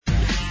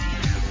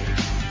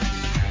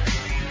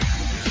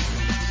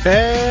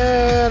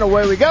And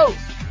away we go.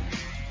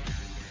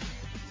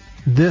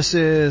 This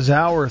is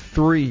hour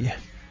 3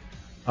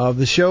 of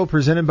the show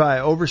presented by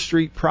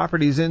Overstreet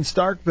Properties in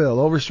Starkville.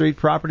 Overstreet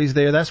Properties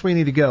there. That's where you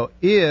need to go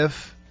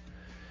if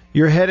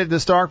you're headed to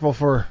Starkville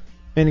for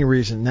any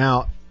reason.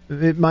 Now,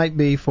 it might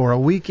be for a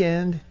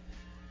weekend.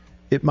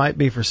 It might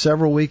be for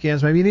several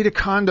weekends. Maybe you need a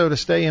condo to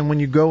stay in when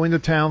you go into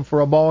town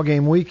for a ball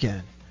game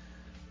weekend.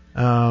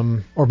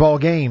 Or ball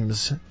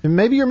games. And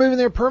maybe you're moving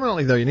there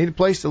permanently, though. You need a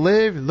place to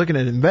live. You're looking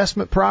at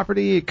investment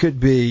property. It could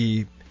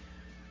be,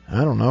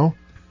 I don't know,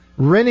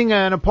 renting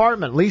an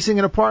apartment, leasing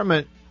an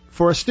apartment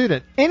for a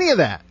student. Any of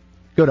that.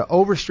 Go to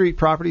Overstreet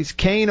Properties,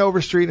 Kane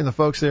Overstreet, and the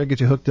folks there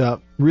get you hooked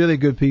up. Really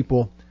good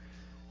people.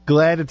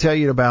 Glad to tell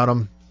you about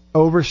them.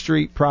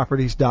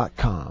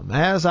 Overstreetproperties.com.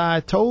 As I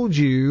told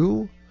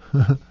you...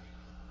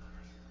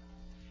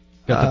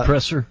 Got the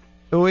presser?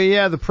 Well,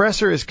 yeah, the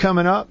presser is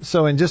coming up.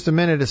 So in just a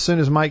minute, as soon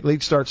as Mike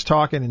Leach starts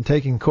talking and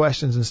taking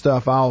questions and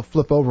stuff, I'll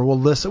flip over. We'll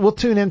listen. We'll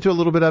tune into a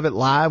little bit of it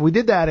live. We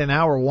did that in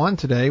hour 1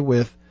 today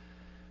with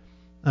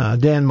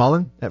Dan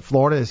Mullen at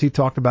Florida, as he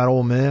talked about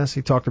Ole Miss.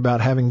 He talked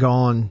about having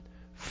gone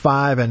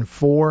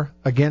 5-4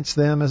 against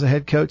them as a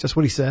head coach. That's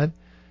what he said.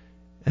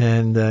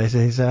 And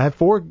he said, I had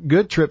 4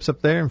 good trips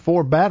up there and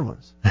 4 bad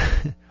ones,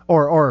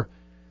 or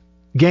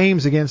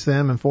games against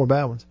them and 4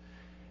 bad ones.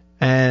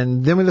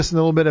 And then we listened to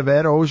a little bit of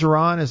Ed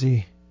Ogeron as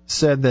he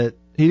said that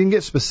he didn't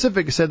get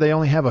specific. He said they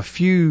only have a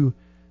few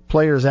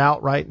players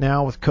out right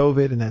now with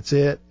COVID, and that's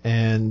it.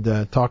 And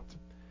talked,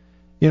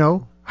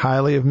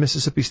 highly of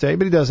Mississippi State,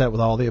 but he does that with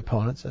all the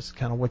opponents. That's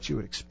kind of what you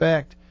would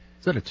expect.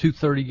 Is that a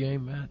 2:30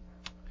 game, Matt?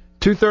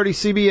 2:30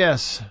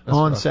 CBS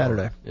on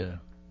Saturday. Yeah,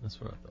 that's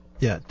what I thought.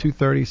 Yeah,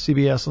 2:30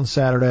 CBS on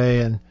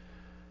Saturday, and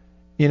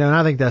and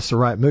I think that's the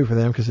right move for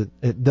them because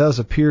it does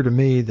appear to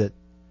me that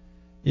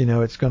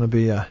it's going to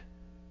be a.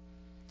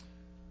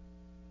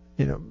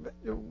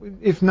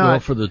 If not... Well,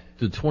 for the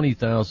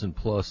 20,000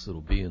 plus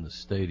that'll be in the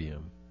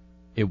stadium,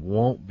 it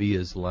won't be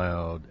as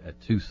loud at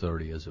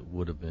 2:30 as it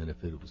would have been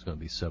if it was going to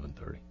be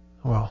 7:30.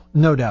 Well,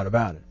 no doubt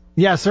about it.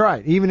 Yes,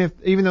 right. Even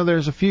though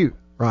there's a few,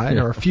 right,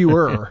 or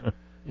fewer,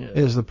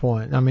 is the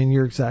point. I mean,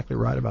 you're exactly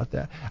right about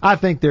that. I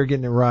think they're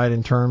getting it right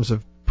in terms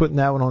of putting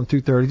that one on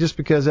 2:30, just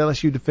because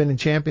LSU defending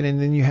champion,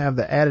 and then you have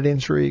the added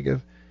intrigue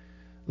of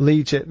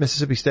Leach at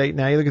Mississippi State.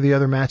 Now you look at the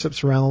other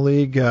matchups around the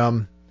league.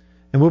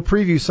 And we'll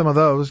preview some of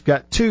those.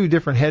 Got 2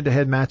 different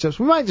head-to-head matchups.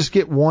 We might just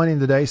get one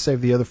in today,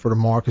 save the other for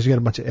tomorrow, because you got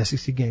a bunch of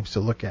SEC games to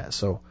look at.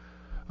 So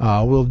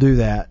we'll do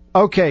that.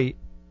 Okay,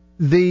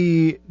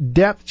 the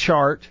depth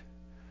chart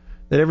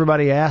that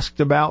everybody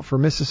asked about for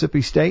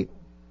Mississippi State.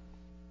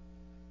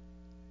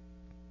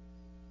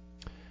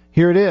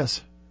 Here it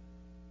is.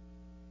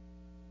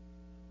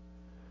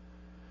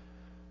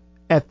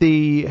 At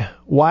the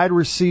wide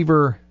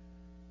receiver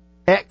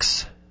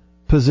X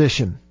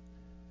position.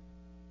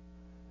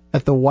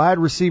 At the wide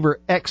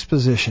receiver X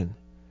position,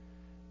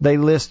 they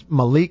list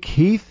Malik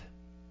Heath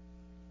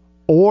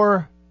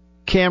or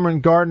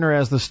Cameron Gardner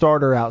as the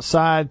starter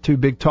outside. 2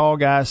 big, tall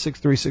guys,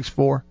 6'3",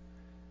 6'4".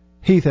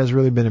 Heath has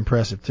really been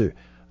impressive, too.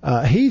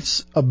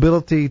 Heath's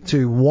ability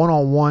to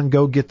one-on-one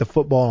go get the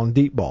football on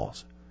deep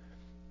balls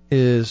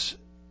is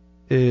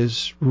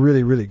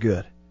really, really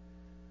good.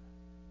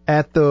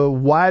 At the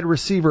wide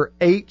receiver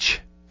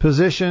H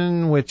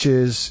position, which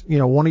is,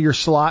 one of your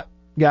slot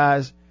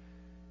guys,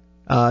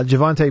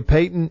 Javonte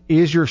Payton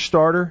is your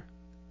starter,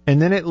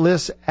 and then it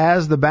lists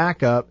as the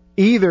backup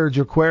either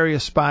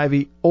Jaquarius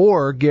Spivey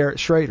or Garrett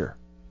Schrader.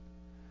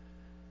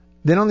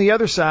 Then on the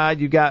other side,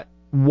 you got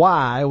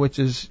Y, which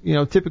is,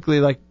 typically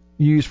like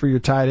used for your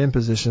tight end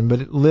position, but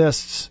it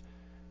lists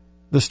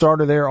the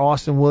starter there,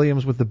 Austin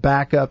Williams, with the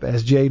backup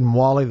as Jaden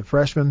Walley, the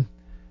freshman.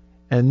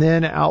 And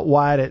then out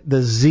wide at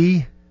the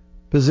Z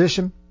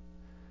position,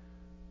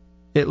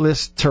 it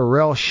lists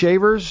Terrell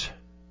Shavers,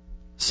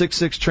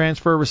 6'6"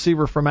 transfer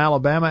receiver from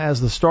Alabama,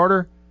 as the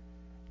starter,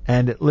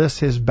 and it lists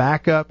his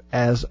backup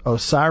as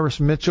Osiris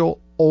Mitchell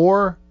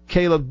or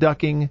Caleb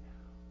Ducking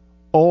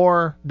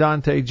or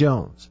Dante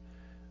Jones.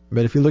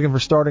 But if you're looking for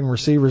starting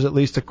receivers, at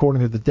least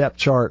according to the depth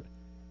chart,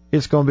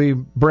 it's going to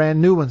be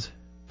brand new ones.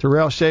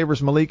 Terrell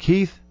Shavers, Malik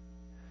Heath,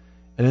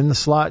 and in the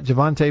slot,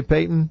 Javonte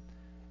Payton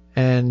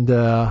and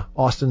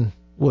Austin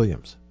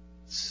Williams.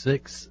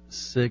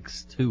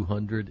 6'6",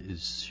 200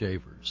 is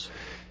Shavers.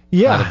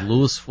 Yeah. Out of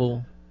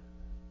Louisville,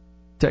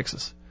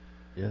 Texas.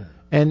 Yeah.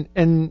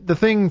 And the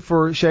thing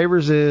for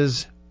Shavers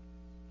is,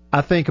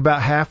 I think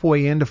about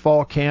halfway into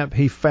fall camp,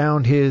 he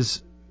found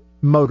his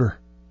motor.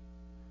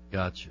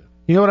 Gotcha.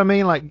 You know what I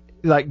mean?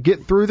 Like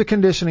get through the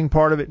conditioning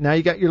part of it. Now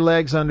you got your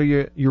legs under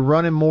you. You're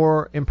running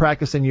more in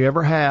practice than you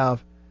ever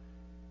have.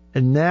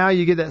 And now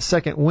you get that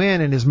second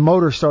win, and his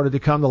motor started to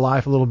come to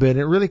life a little bit. And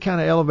it really kind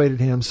of elevated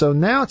him. So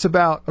now it's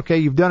about, okay,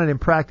 you've done it in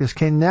practice.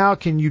 Can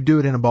you do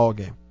it in a ball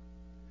game?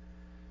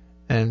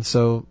 And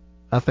so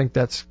I think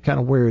that's kind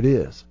of where it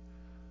is.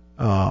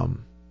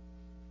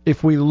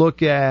 If we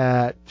look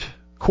at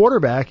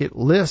quarterback, it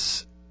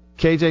lists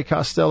KJ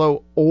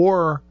Costello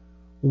or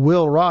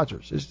Will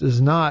Rogers. It does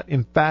not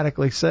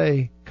emphatically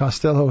say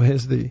Costello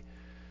is the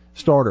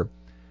starter.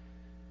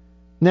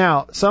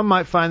 Now, some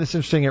might find this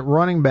interesting at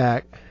running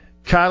back.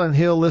 Kylan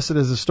Hill listed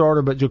as a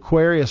starter, but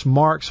Jaquarius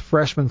Marks,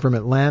 freshman from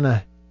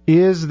Atlanta,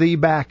 is the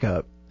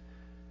backup.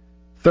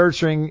 Third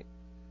string,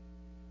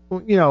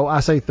 I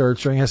say third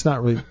string. That's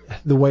not really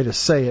the way to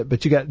say it,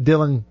 but you got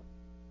Dylan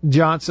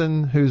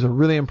Johnson, who's a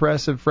really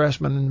impressive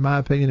freshman, in my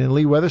opinion, and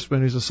Lee Weatherspoon,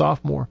 who's a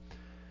sophomore.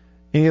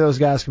 Any of those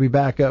guys could be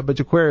backup, but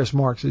Jaquarius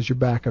Marks is your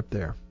backup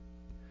there.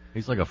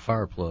 He's like a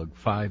fire plug,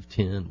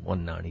 5'10",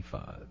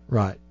 195.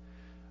 Right.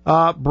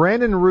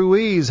 Brandon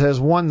Ruiz has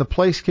won the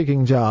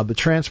place-kicking job, the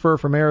transfer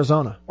from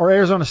Arizona, or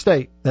Arizona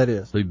State, that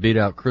is. So he beat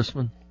out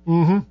Chrisman?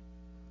 Mm-hmm.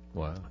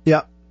 Wow.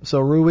 Yep. So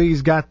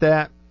Ruiz got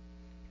that,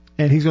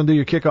 and he's going to do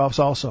your kickoffs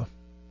also.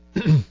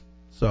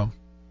 So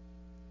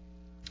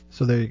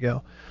there you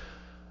go.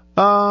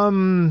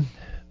 On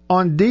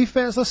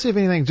defense, let's see if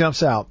anything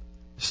jumps out.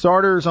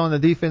 Starters on the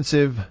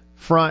defensive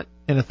front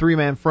in a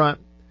three-man front.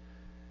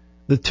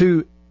 The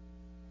two,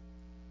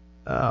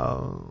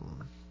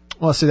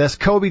 let's see, that's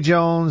Kobe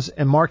Jones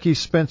and Marquise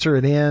Spencer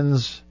at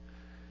ends.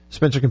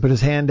 Spencer can put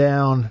his hand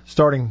down,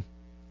 starting,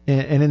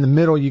 and in the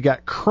middle you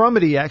got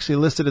Crumity actually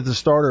listed as a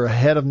starter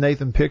ahead of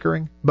Nathan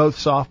Pickering, both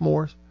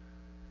sophomores.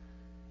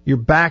 Your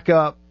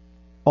backup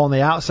on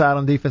the outside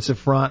on defensive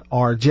front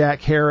are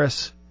Jack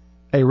Harris,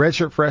 a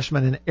redshirt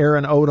freshman, and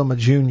Aaron Odom, a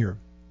junior.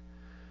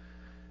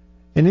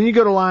 And then you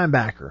go to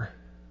linebacker,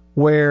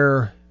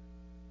 where,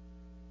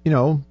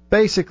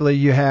 basically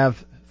you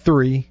have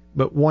three,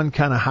 but one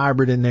kind of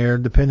hybrid in there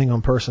depending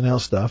on personnel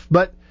stuff.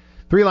 But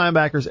three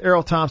linebackers,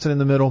 Errol Thompson in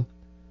the middle,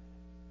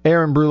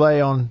 Aaron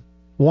Brule on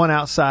one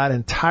outside,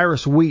 and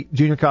Tyrus Wheat,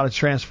 junior college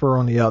transfer,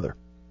 on the other.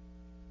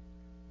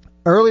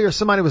 Earlier,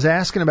 somebody was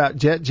asking about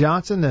Jet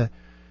Johnson, the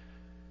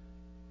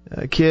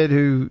kid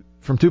who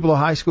from Tupelo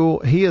High School.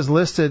 He is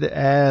listed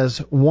as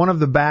one of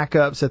the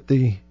backups at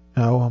the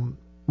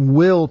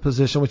will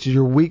position, which is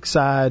your weak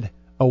side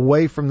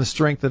away from the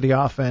strength of the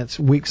offense,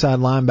 weak side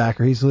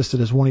linebacker. He's listed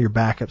as one of your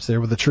backups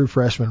there with a true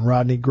freshman,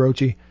 Rodney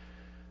Groce,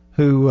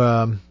 who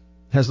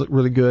has looked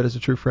really good as a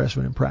true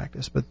freshman in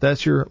practice. But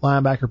that's your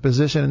linebacker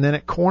position. And then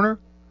at corner,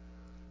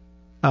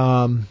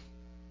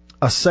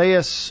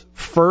 Asaias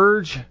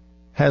Furge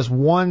has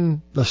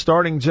won the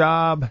starting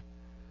job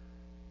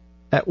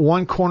at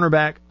one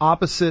cornerback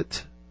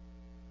opposite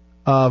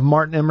of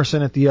Martin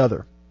Emerson at the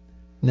other.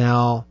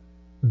 Now,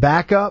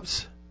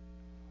 backups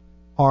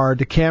are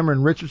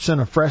DeCameron Richardson,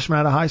 a freshman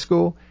out of high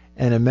school,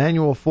 and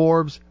Emmanuel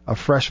Forbes, a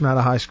freshman out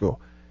of high school.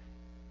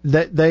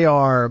 They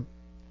are,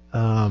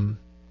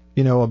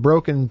 a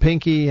broken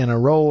pinky and a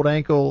rolled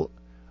ankle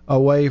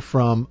away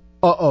from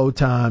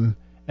time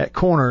at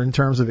corner in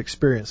terms of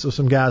experience. So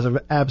some guys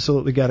have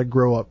absolutely got to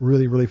grow up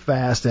really, really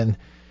fast. And,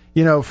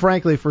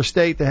 frankly, for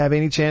State to have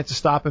any chance of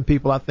stopping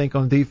people, I think,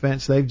 on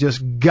defense, they've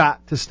just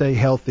got to stay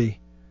healthy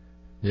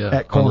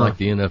at corner. Unlike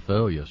the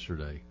NFL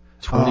yesterday.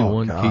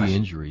 21 key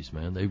injuries,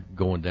 man. They're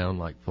going down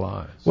like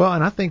flies. Well,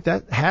 and I think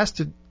that has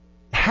to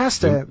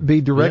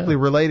be directly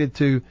related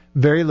to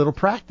very little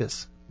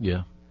practice.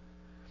 Yeah.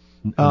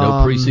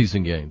 No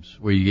preseason games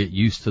where you get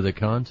used to the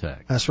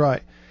contact. That's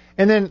right.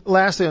 And then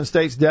lastly on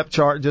State's depth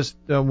chart, just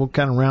we'll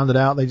kind of round it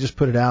out. They just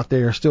put it out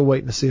there. Still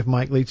waiting to see if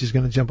Mike Leach is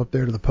going to jump up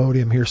there to the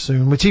podium here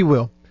soon, which he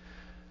will.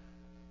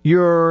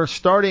 Your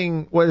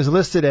starting, what is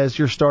listed as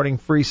your starting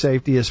free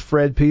safety is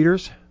Fred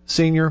Peters,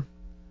 senior.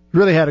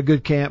 Really had a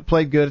good camp,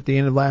 played well at the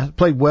end of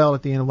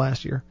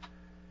last year.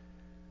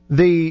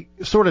 The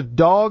sort of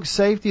dog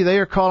safety, they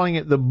are calling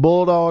it the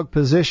bulldog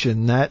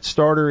position. That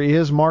starter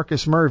is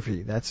Marcus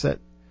Murphy. That's that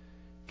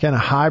kind of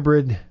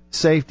hybrid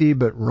safety,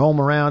 but roam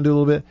around, do a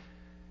little bit.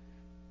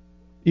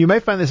 You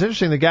may find this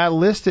interesting. The guy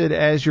listed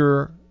as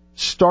your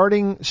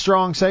starting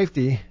strong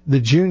safety,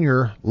 the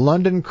junior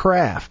London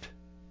Kraft.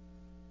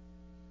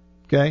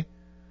 Okay?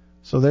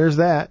 So there's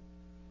that.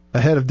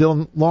 Ahead of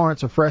Dylan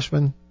Lawrence, a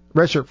freshman,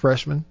 redshirt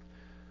freshman.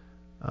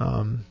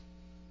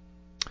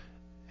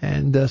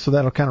 So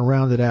that'll kind of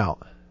round it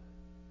out.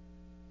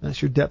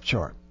 That's your depth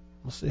chart.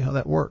 We'll see how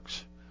that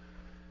works.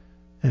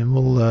 And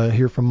we'll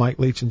hear from Mike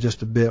Leach in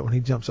just a bit when he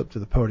jumps up to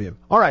the podium.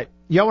 All right.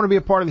 Y'all want to be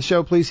a part of the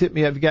show, please hit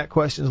me up. If you got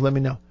questions, let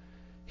me know.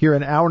 Here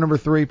in hour number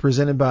 3,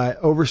 presented by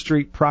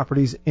Overstreet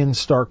Properties in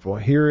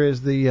Starkville. Here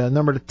is the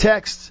number to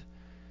text.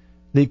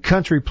 The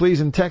country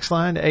pleasing text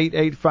line to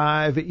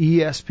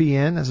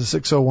 885-ESPN. That's a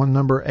 601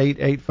 number,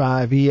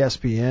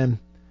 885-ESPN,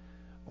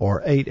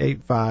 or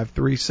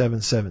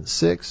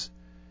 885-3776.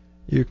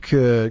 You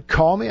could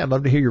call me. I'd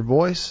love to hear your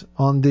voice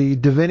on the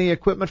Davini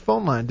Equipment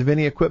phone line.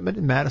 Davini Equipment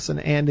in Madison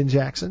and in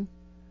Jackson.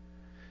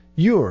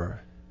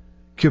 Your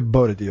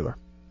Kubota dealer.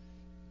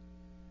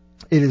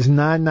 It is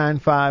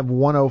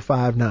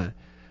 995-1059.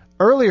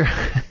 Earlier,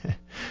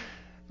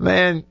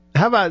 man,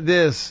 how about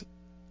this,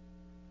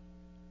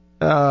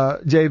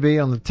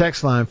 JB, on the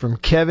text line from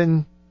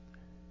Kevin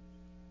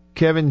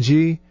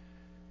G.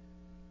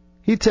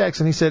 He texted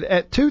and he said,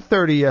 at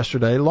 2:30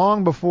 yesterday,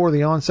 long before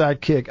the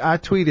onside kick, I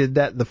tweeted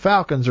that the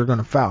Falcons are going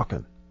to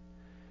Falcon.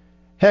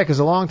 Heck, as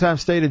a longtime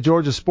state of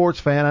Georgia sports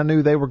fan, I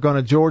knew they were going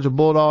to Georgia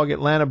Bulldog,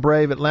 Atlanta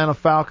Brave, Atlanta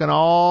Falcon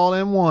all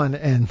in one.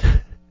 And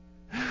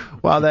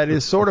While that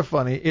is sort of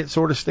funny, it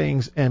sort of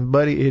stings, and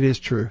buddy, it is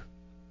true.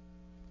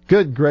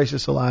 Good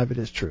gracious alive, it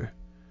is true.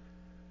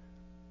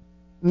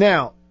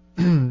 Now,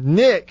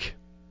 Nick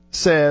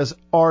says,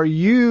 are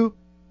you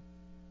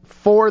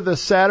for the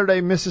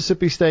Saturday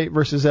Mississippi State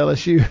versus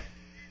LSU?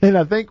 And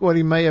I think what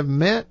he may have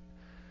meant,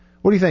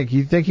 what do you think?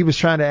 You think he was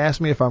trying to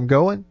ask me if I'm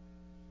going?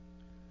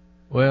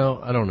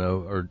 Well, I don't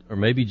know. Or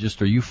maybe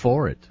just, are you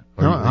for it?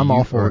 I'm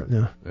all for it.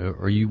 Yeah.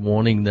 Are you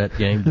wanting that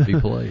game to be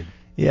played?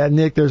 Yeah,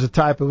 Nick, there's a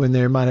typo in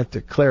there. You might have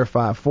to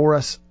clarify for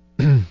us.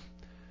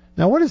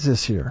 Now, what is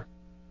this here?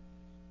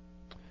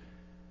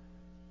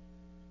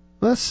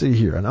 Let's see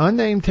here. An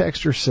unnamed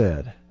texter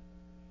said,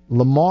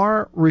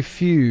 Lamar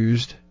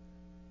refused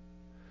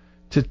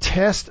to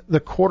test the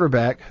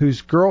quarterback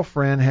whose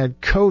girlfriend had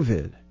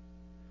COVID.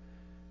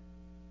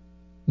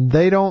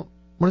 They don't,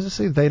 what does it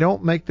say? They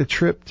don't make the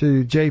trip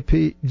to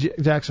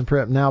Jackson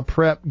Prep. Now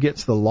Prep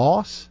gets the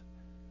loss.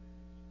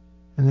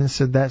 And then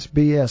said, that's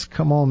BS.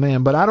 Come on,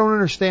 man. But I don't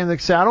understand.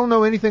 I don't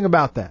know anything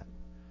about that.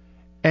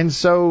 And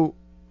so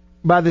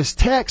by this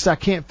text, I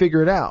can't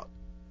figure it out.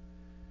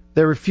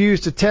 They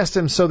refused to test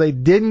him, so they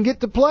didn't get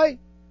to play?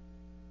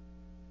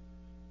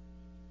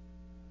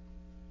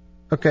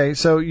 Okay,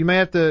 so you may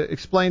have to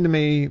explain to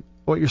me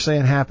what you're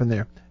saying happened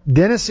there.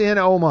 Dennis in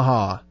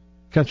Omaha,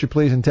 Country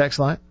Pleasing text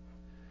line,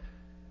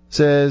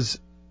 says,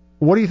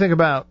 what do you think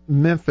about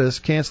Memphis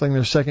canceling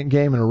their second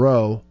game in a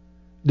row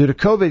due to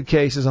COVID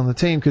cases on the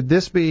team? Could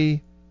this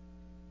be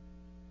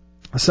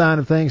a sign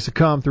of things to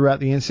come throughout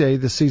the NCAA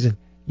this season?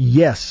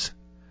 Yes.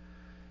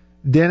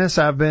 Dennis,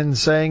 I've been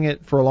saying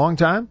it for a long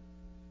time.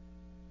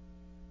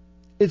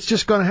 It's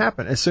just going to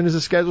happen. As soon as the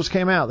schedules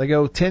came out, they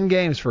go 10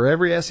 games for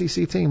every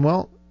SEC team.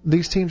 Well,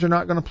 these teams are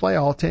not going to play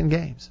all 10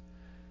 games.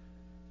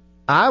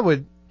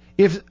 I'm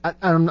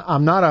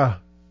not a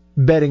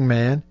betting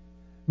man,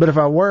 but if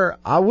I were,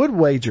 I would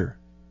wager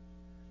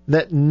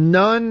that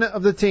none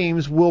of the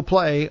teams will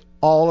play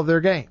all of their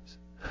games.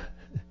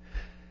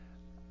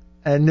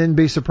 And then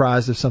be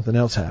surprised if something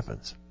else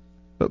happens.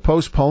 But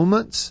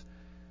postponements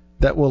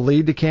that will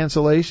lead to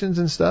cancellations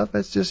and stuff,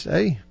 it's just,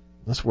 hey,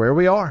 that's where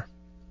we are.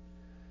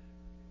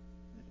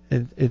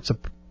 It's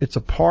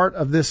a part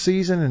of this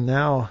season, and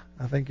now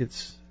I think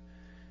it's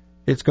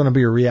going to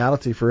be a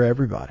reality for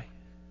everybody.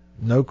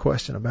 No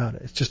question about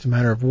it. It's just a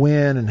matter of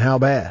when and how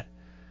bad.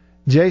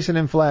 Jason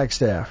in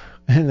Flagstaff,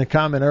 in the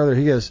comment earlier,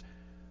 he goes,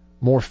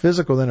 more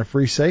physical than a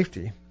free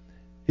safety.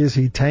 Is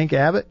he Tank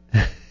Abbott?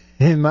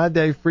 In my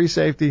day, free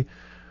safety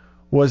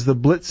was the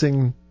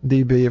blitzing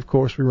DB. Of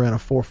course, we ran a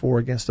 4-4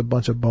 against a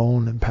bunch of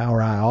bone and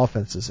power eye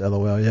offenses.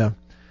 LOL, yeah.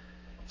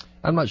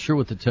 I'm not sure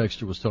what the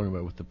texter was talking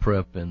about with the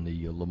Prep and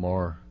the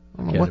Lamar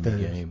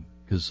Academy game,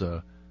 because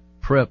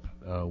Prep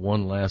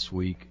won last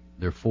week.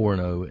 They're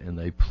 4-0, and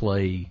they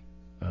play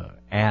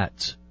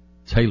at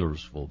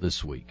Taylorsville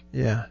this week.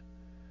 Yeah.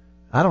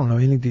 I don't know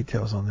any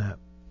details on that.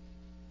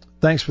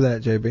 Thanks for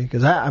that, JB,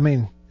 because I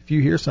mean, if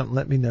you hear something,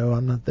 let me know.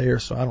 I'm not there,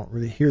 so I don't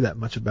really hear that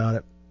much about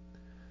it.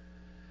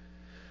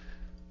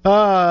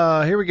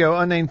 Here we go.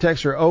 Unnamed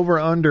texter. Over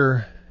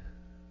under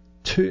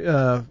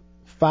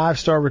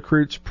 5-star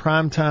recruits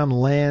primetime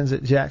lands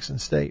at Jackson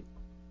State.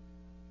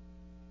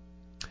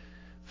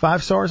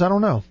 5 stars? I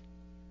don't know.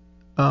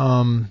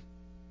 I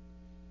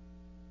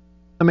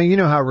mean, you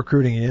know how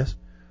recruiting is.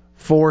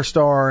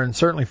 4-star and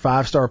certainly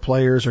 5-star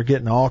players are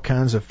getting all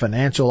kinds of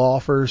financial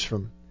offers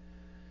from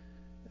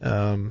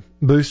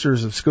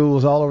boosters of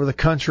schools all over the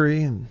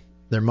country, and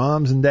their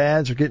moms and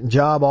dads are getting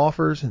job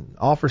offers and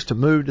offers to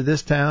move to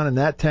this town and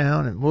that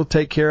town, and we'll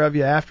take care of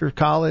you after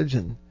college.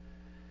 And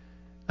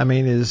I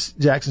mean, is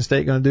Jackson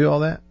State going to do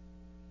all that?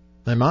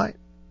 They might.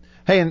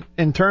 Hey,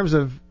 in terms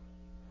of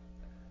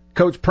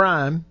Coach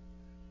Prime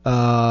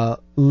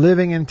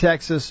living in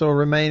Texas or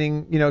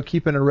remaining,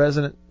 keeping a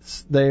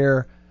residence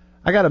there,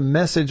 I got a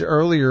message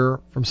earlier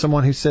from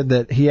someone who said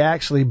that he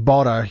actually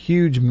bought a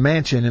huge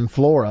mansion in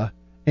Florida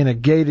in a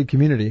gated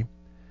community,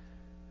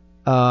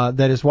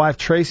 that his wife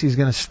Tracy is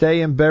going to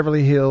stay in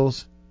Beverly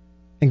Hills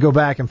and go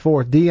back and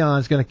forth.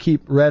 Dion's going to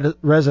keep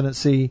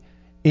residency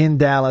in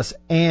Dallas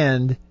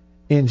and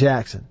in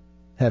Jackson,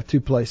 have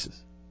 2 places.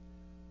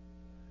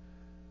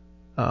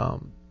 I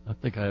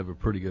think I have a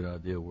pretty good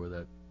idea where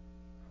that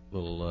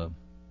little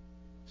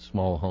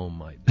small home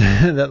might be.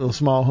 That little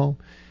small home?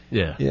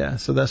 Yeah. Yeah,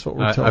 so that's what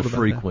we're told about. I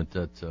frequent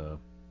that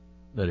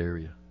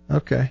area.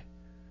 Okay.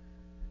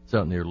 It's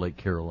out near Lake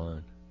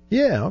Caroline.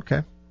 Yeah,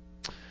 okay.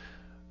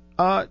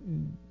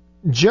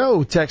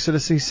 Joe texted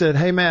us. He said,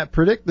 hey, Matt,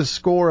 predict the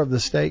score of the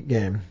state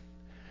game.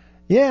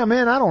 Yeah,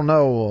 man, I don't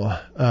know.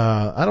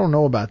 I don't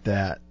know about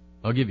that.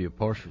 I'll give you a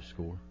partial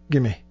score.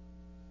 Give me.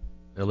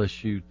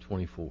 LSU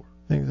 24.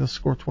 I think they'll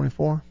score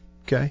 24.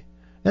 Okay.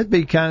 That'd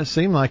be kind of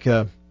seem like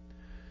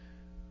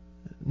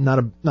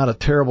not a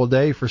terrible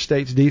day for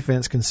State's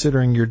defense,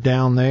 considering you're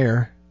down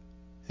there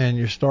and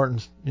you're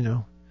starting,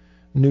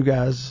 new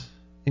guys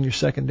in your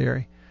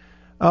secondary.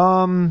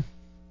 I'll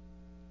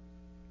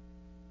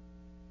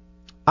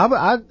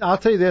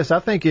tell you this. I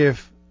think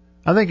if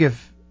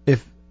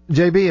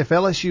JB, if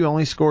LSU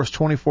only scores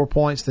 24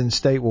 points, then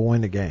State will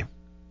win the game.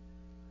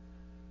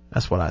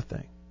 That's what I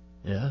think.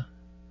 Yeah.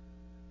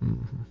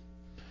 Mm-hmm.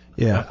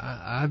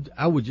 Yeah.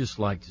 I would just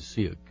like to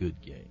see a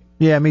good game.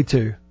 Yeah, me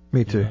too.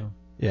 Me too.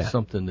 Yeah.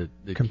 Something that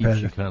keeps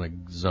you kind of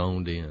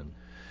zoned in.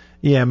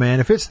 Yeah, man.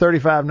 If it's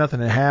 35-0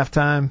 at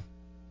halftime,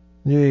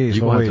 geez,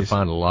 you're going to have to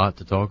find a lot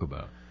to talk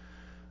about.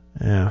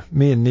 Yeah.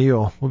 Me and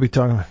Neil, we'll be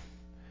talking.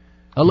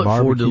 I look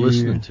forward to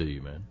listening to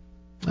you, man.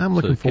 I'm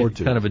looking forward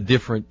to it. Kind of a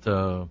different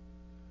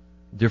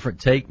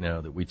take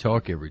now that we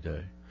talk every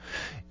day.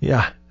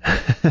 Yeah.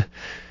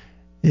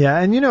 Yeah,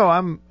 and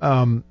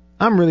I'm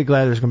really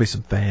glad there's going to be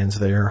some fans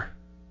there.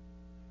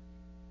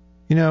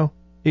 Even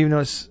though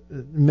it's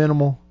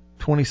minimal,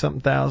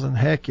 20-something thousand.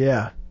 Heck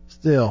yeah,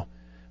 still.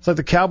 It's like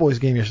the Cowboys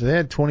game yesterday. They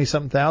had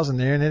 20-something thousand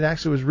there, and it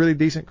actually was really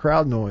decent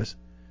crowd noise.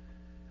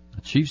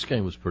 The Chiefs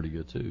game was pretty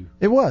good too.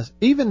 It was.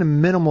 Even the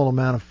minimal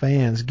amount of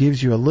fans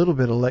gives you a little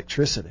bit of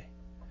electricity.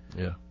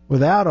 Yeah.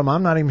 Without them,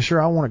 I'm not even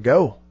sure I want to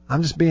go.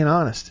 I'm just being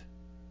honest.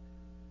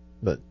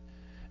 But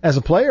as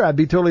a player, I'd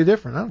be totally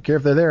different. I don't care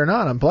if they're there or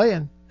not. I'm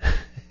playing.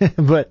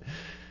 But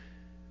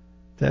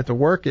to have to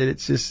work it,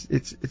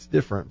 it's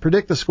different.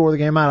 Predict the score of the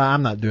game.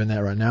 I'm not doing that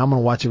right now. I'm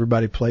going to watch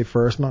everybody play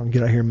first. I'm not going to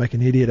get out here and make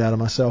an idiot out of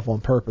myself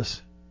on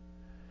purpose.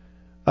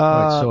 All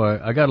right, so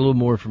I got a little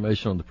more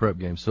information on the prep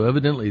game. So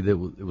evidently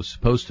it was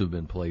supposed to have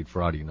been played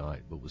Friday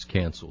night, but was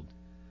canceled.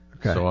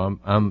 Okay. So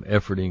I'm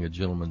efforting a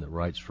gentleman that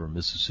writes for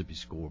Mississippi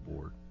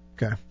Scoreboard.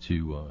 Okay.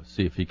 To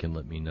see if he can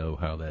let me know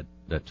how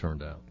that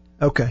turned out.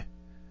 Okay.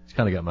 It's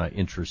kind of got my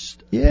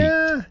interest.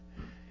 Yeah.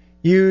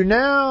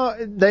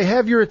 Peaked. They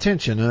have your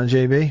attention,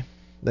 JB.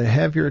 They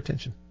have your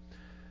attention.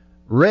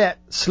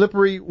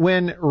 Slippery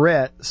When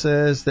Rhett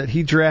says that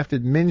he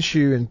drafted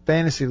Minshew in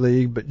Fantasy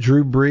League, but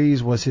Drew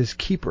Brees was his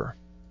keeper.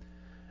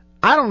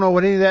 I don't know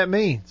what any of that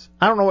means.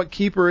 I don't know what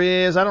keeper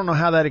is. I don't know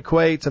how that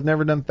equates. I've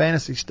never done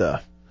fantasy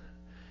stuff.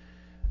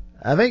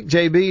 I think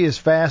JB is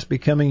fast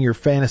becoming your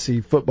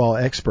fantasy football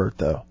expert,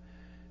 though,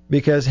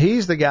 because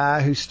he's the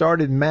guy who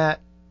started Matt.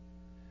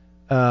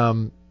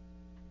 Why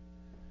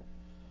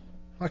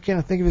can't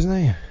I think of his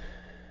name?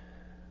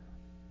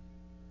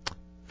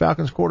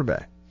 Falcons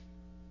quarterback,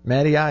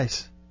 Matty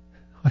Ice.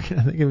 Why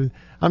can't I think of it?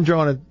 I'm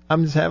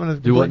just having a.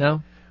 Do what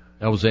now?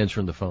 I was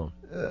answering the phone.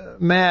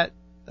 Matt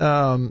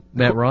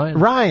Ryan.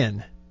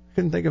 Ryan.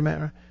 Couldn't think of Matt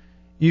Ryan.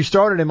 You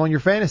started him on your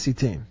fantasy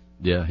team.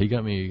 Yeah, he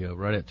got me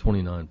right at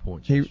 29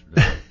 points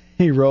yesterday.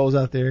 He rolls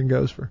out there and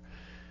goes for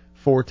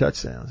 4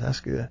 touchdowns. That's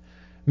good.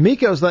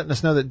 Miko's letting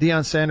us know that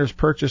Deion Sanders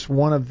purchased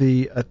one of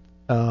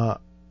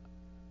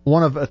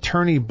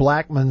Attorney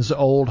Blackman's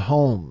old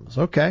homes.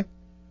 Okay.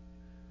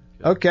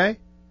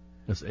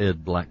 That's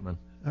Ed Blackman.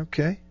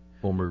 Okay.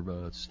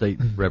 Former state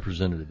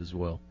representative as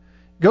well.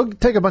 Go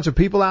take a bunch of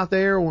people out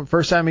there.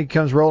 First time he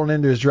comes rolling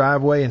into his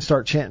driveway and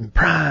start chanting,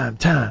 "Prime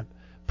time,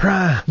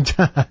 prime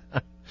time."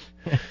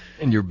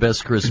 In your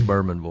best Chris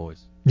Berman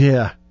voice.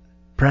 Yeah.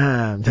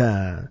 Prime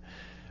time.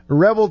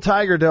 Rebel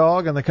Tiger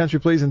Dog on the Country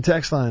Pleasing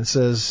text line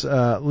says,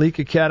 Leak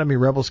Academy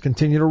Rebels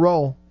continue to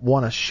roll.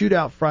 Won a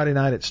shootout Friday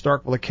night at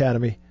Starkville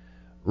Academy.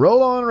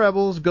 Roll on,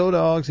 Rebels. Go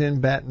Dogs in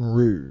Baton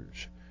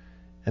Rouge.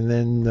 And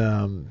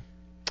then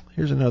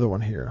here's another one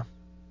here.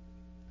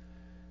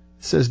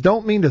 It says,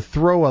 don't mean to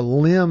throw a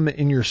limb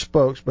in your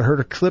spokes, but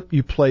heard a clip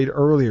you played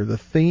earlier. The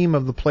theme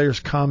of the player's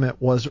comment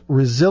was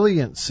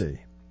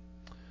resiliency.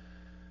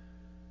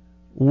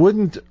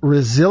 Wouldn't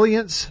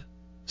resilience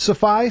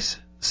suffice?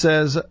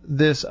 Says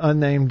this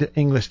unnamed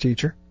English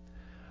teacher.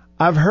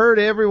 I've heard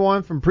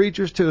everyone from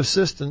preachers to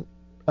assistant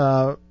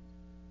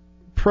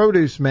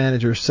produce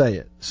managers say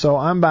it, so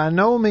I'm by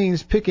no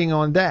means picking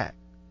on Dak.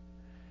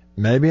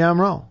 Maybe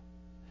I'm wrong.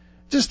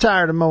 Just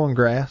tired of mowing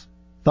grass.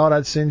 Thought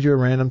I'd send you a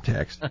random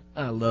text.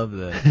 I love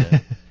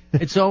that.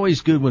 It's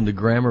always good when the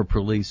grammar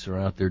police are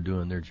out there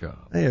doing their job.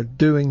 They are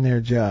doing their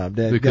job,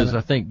 Dad. Because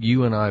I think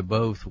you and I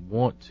both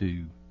want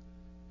to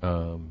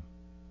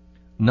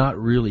not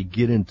really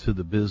get into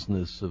the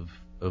business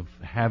of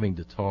having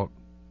to talk,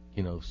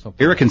 something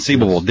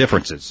irreconcilable like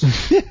differences.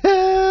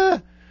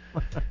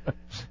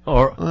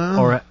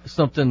 or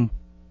something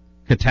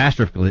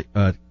catastrophically.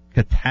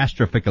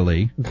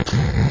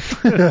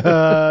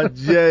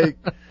 Jake.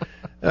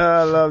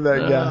 I love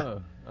that guy.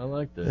 I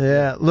like that.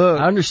 Yeah, look.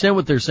 I understand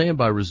what they're saying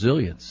by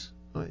resilience.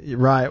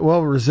 Right.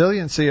 Well,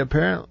 resiliency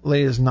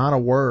apparently is not a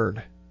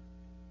word.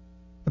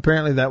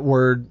 Apparently that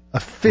word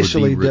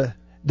officially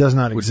does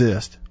not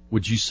exist.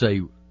 Would you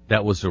say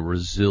that was a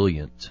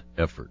resilient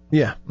effort?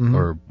 Yeah. Mm-hmm.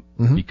 Or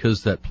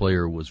because that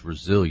player was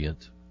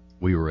resilient,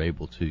 we were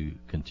able to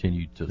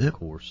continue to the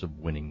course of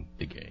winning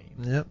the game.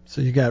 Yep.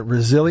 So you got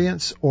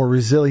resilience or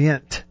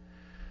resilient.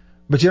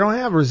 But you don't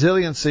have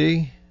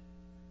resiliency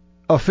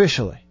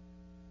officially.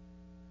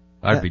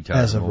 I'd be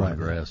tired of mowing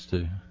grass,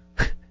 too.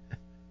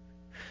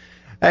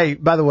 Hey,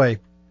 by the way,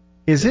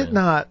 is it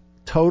not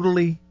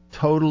totally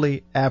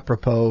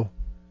apropos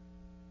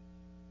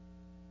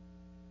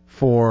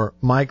for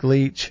Mike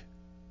Leach,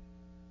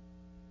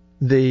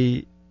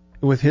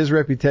 with his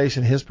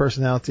reputation, his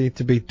personality,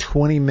 to be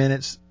 20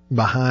 minutes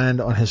behind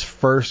on his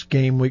first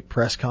game week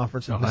press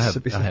conference in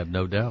Mississippi State? I have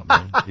no doubt,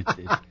 man.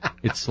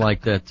 It's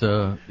like that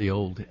the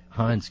old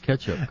Heinz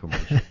ketchup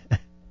commercial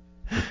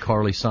with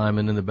Carly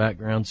Simon in the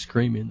background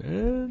screaming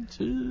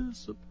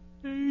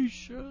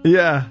anticipation.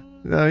 Yeah,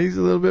 no, he's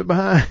a little bit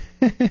behind.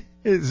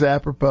 It's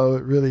apropos.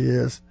 It really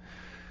is.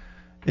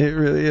 It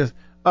really is.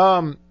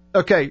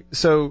 Okay,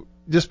 so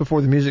just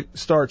before the music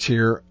starts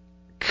here,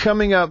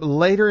 coming up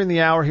later in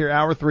the hour here,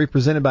 Hour 3,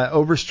 presented by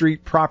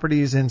Overstreet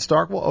Properties in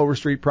Starkville,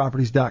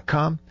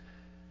 overstreetproperties.com.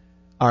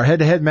 Our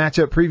head-to-head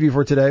matchup preview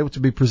for today, which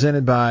will be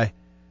presented by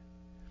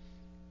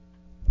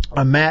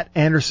Matt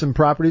Anderson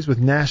Properties with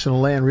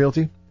National Land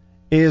Realty,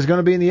 is going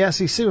to be in the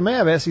SEC. We may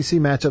have SEC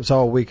matchups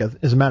all week.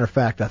 As a matter of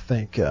fact, I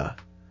think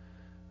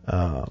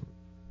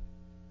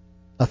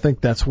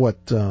that's what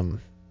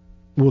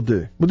we'll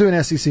do. We'll do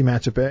an SEC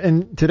matchup.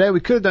 And today we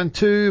could have done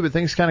two, but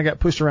things kind of got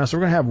pushed around. So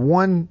we're going to have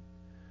one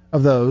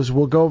of those.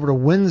 We'll go over to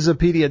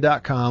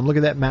Winsipedia.com, look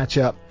at that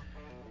matchup,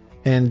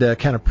 and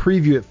kind of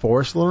preview it for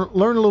us.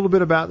 Learn a little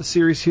bit about the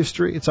series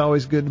history. It's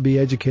always good to be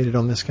educated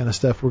on this kind of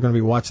stuff. We're going to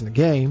be watching the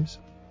games.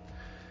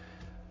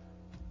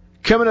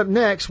 Coming up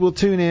next, we'll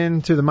tune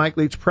in to the Mike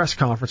Leach press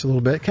conference a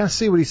little bit, kind of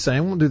see what he's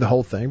saying. We'll do the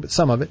whole thing, but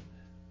some of it,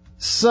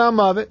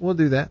 we'll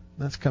do that.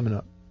 That's coming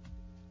up,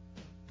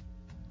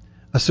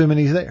 assuming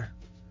he's there.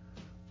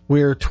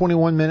 We're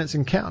 21 minutes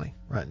and counting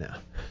right now.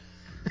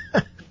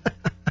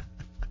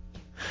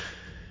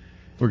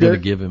 We're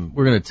going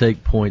to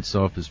take points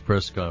off his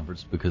press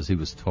conference because he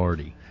was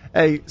tardy.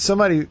 Hey,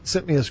 somebody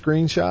sent me a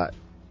screenshot.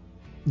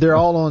 They're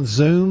all on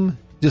Zoom,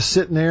 just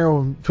sitting there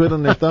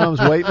twiddling their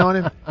thumbs, waiting on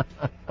him.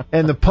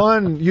 And the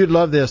pun, you'd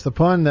love this, the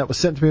pun that was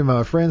sent to me by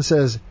my friend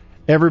says,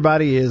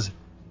 everybody is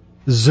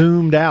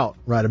zoomed out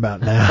right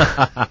about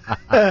now.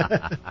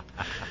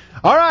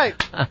 All right.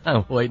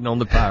 I'm waiting on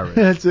the Pirates.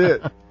 That's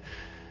it.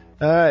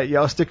 All right,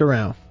 y'all stick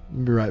around.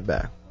 We'll be right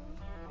back.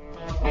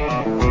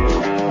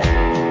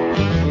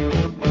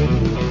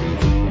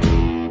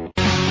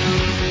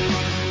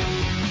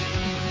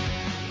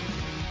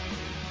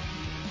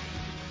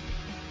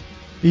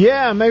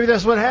 Yeah, maybe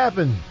that's what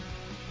happened.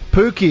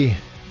 Pookie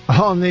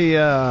on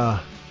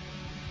the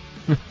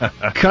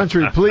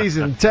country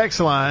pleasing text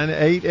line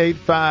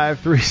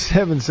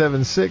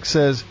 885-3776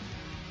 says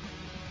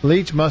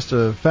Leach must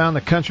have found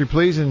the country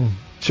pleasing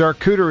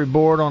charcuterie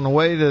board on the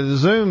way to the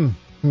Zoom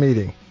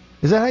meeting.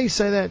 Is that how you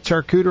say that,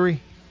 charcuterie?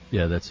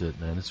 Yeah, that's it,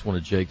 man. It's one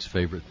of Jake's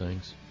favorite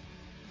things.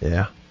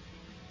 Yeah.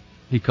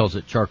 He calls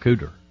it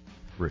charcuter.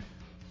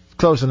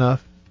 Close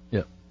enough.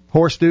 Yep.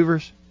 Horse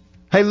duvers.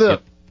 Hey,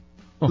 look.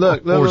 Yep.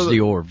 Look. Horse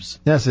d'oeuvres.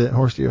 That's it,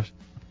 horse d'oeuvres.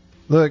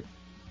 Look,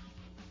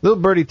 little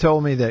birdie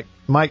told me that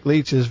Mike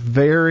Leach is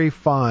very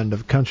fond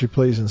of country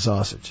pleasing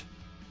sausage.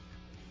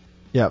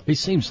 Yep. He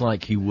seems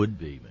like he would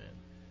be, man.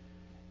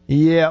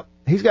 Yep.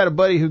 He's got a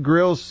buddy who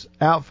grills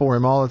out for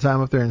him all the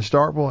time up there in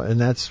Starkville,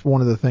 and that's one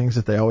of the things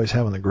that they always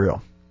have on the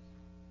grill.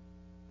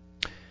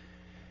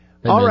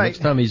 Hey, all man, right. Next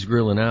time he's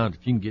grilling out, if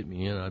you can get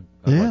me in, I'd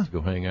like to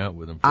go hang out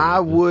with him. I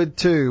would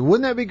too.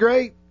 Wouldn't that be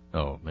great?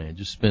 Oh, man,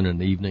 just spend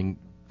an evening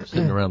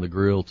sitting around the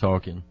grill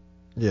talking.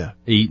 Yeah.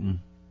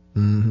 Eating.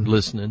 Mm-hmm.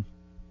 Listening.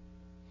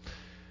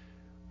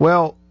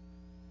 Well,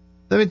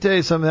 let me tell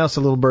you something else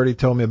a little birdie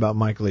told me about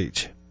Mike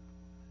Leach.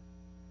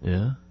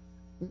 Yeah?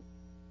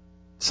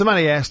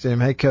 Somebody asked him,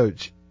 hey,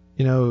 Coach,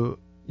 you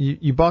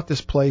bought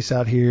this place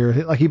out here.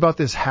 Like, he bought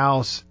this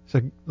house. It's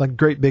a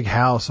great big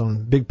house on a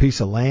big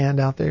piece of land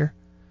out there.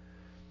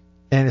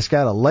 And it's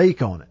got a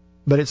lake on it.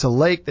 But it's a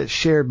lake that's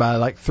shared by,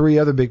 like, 3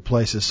 other big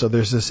places. So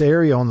there's this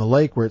area on the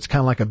lake where it's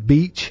kind of like a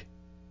beach,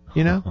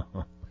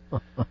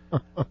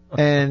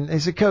 And he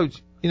said,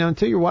 Coach,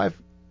 until your wife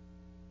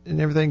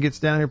and everything gets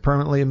down here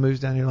permanently and moves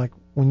down here, like,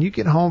 when you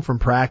get home from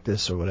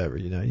practice or whatever,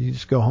 you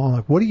just go home,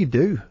 like, what do?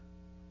 You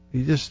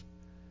just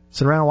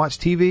sit around and watch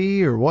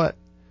TV or what?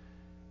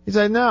 He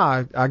said,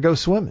 no, I go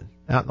swimming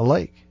out in the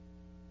lake.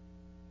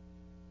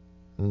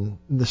 And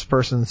this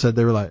person said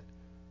they were like,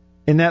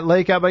 in that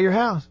lake out by your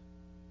house?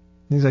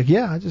 And he's like,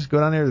 yeah, I just go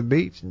down there to the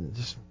beach and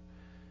just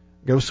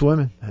go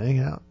swimming, hang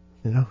out,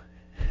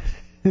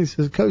 He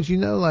says, Coach,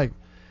 like,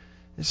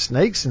 there's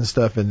snakes and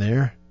stuff in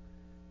there.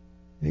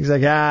 And he's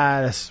like,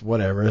 that's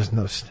whatever. There's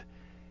no.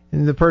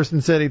 And the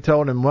person said, he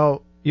told him,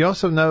 well, you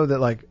also know that,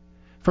 like,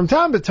 from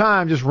time to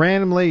time, just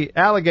randomly,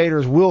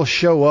 alligators will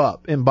show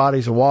up in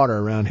bodies of water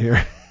around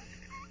here.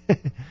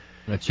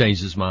 That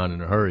changed his mind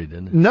in a hurry,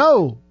 didn't it?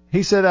 No.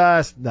 He said,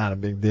 it's not a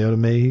big deal to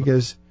me. He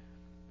goes,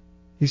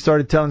 he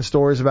started telling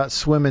stories about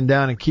swimming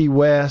down in Key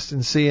West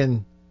and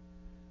seeing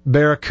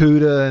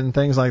barracuda and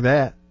things like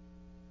that.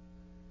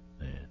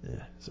 Man.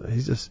 Yeah. So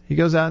he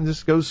goes out and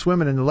just goes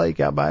swimming in the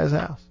lake out by his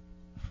house.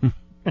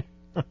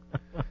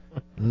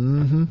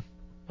 Mm-hmm.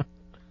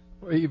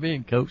 Where you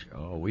been, Coach?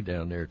 Oh, we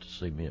down there at the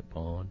cement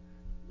pond.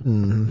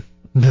 Mm-hmm.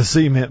 The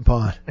cement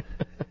pond.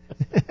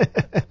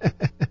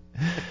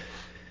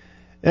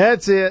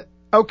 That's it.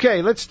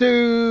 Okay, let's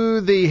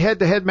do the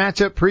head-to-head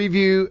matchup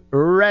preview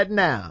right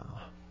now.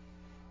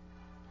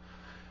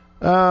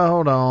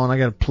 Hold on. I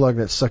got to plug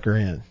that sucker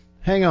in.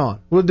 Hang on.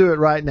 We'll do it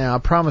right now. I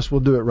promise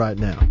we'll do it right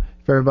now.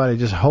 If everybody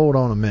just hold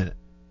on a minute.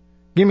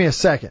 Give me a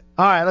second.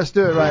 All right, let's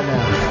do it right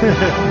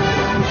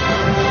now.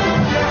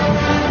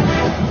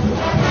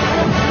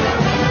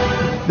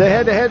 The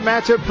head-to-head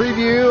matchup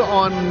preview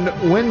on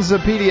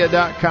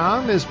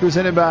Winsipedia.com is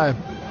presented by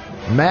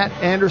Matt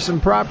Anderson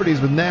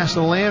Properties with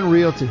National Land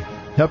Realty.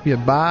 Help you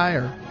buy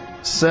or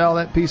sell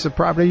that piece of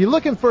property. You're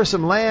looking for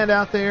some land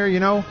out there,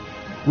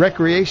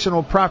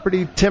 recreational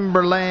property,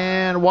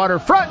 timberland,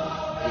 waterfront.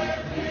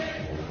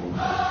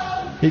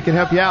 He can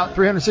help you out.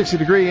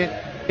 360-degree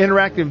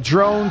interactive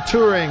drone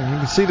touring. You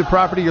can see the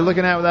property you're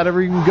looking at without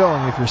ever even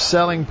going. If you're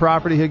selling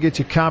property, he'll get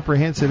you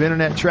comprehensive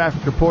internet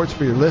traffic reports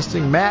for your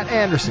listing. Matt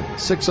Anderson,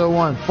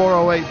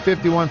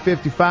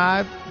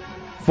 601-408-5155,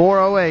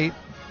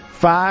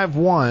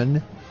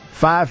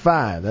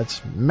 408-5155.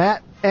 That's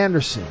Matt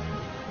Anderson.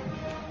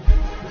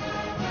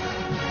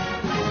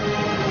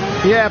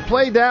 Yeah, I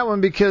played that one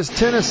because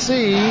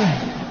Tennessee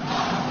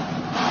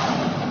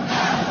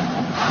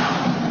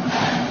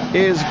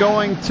is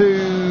going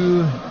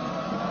to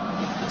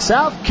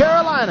South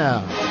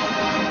Carolina.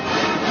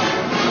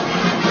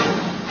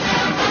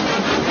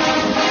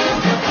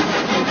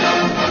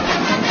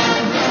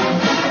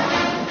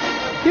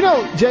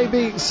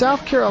 JB,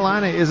 South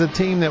Carolina is a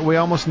team that we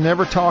almost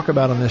never talk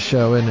about on this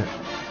show, isn't it?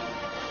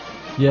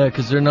 Yeah,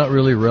 because they're not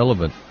really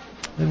relevant.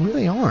 They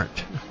really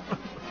aren't.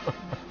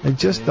 They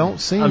just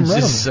don't seem relevant.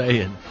 I'm just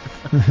saying.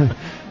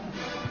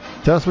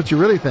 Tell us what you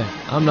really think.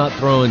 I'm not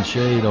throwing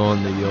shade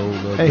on the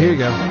old... Hey, here you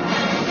go.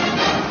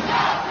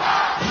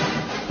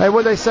 Hey,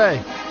 what'd they say?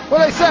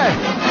 What'd they say?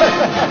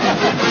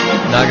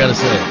 Now I got to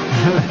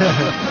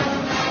say it.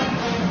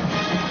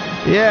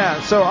 Yeah,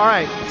 so, all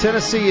right,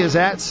 Tennessee is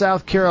at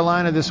South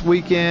Carolina this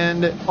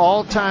weekend.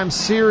 All-time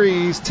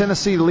series,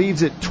 Tennessee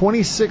leads it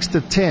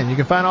 26-10. You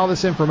can find all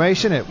this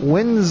information at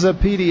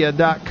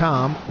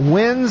Winsipedia.com.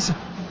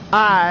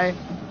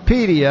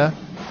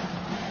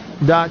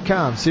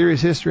 Winsipedia.com.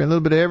 Series history and a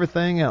little bit of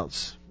everything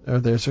else.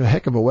 There's a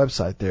heck of a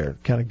website there.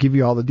 Kind of give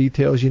you all the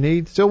details you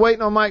need. Still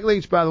waiting on Mike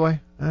Leach, by the way.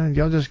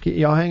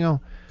 Y'all hang on.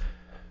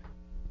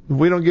 If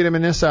we don't get him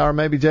in this hour,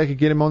 maybe Jake could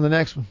get him on the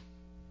next one.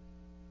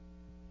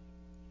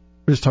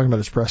 We're just talking about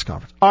his press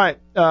conference. All right,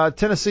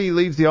 Tennessee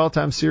leads the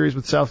all-time series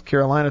with South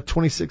Carolina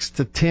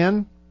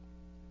 26-10.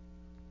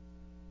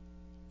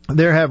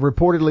 There have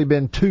reportedly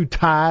been 2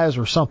 ties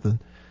or something,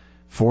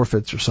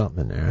 forfeits or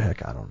something in there.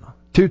 Heck, I don't know.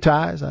 2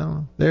 ties, I don't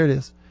know. There it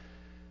is.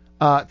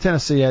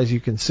 Tennessee, as you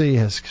can see,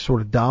 has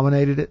sort of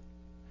dominated it.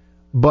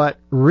 But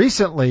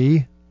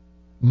recently,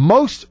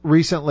 most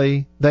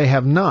recently, they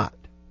have not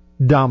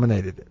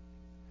dominated it.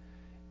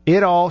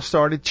 It all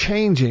started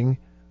changing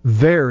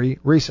very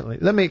recently.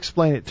 Let me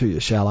explain it to you,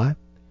 shall I?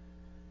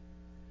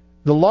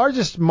 The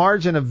largest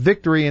margin of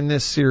victory in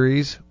this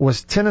series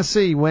was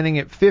Tennessee winning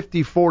it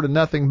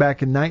 54-0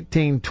 back in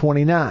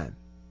 1929.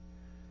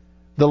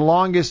 The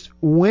longest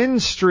win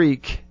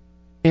streak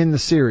in the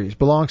series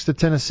belongs to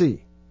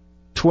Tennessee.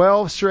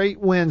 12 straight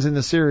wins in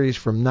the series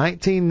from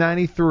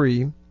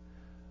 1993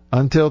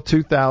 until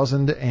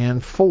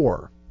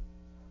 2004.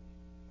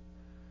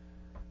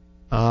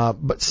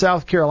 But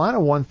South Carolina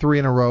won 3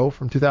 in a row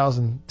from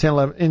 2010,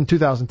 11, and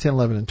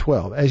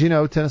 12. As you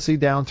know, Tennessee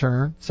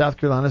downturn. South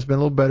Carolina's been a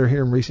little better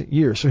here in recent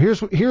years. So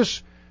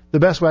here's the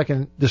best way I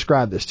can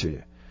describe this to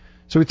you.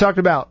 So we talked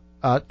about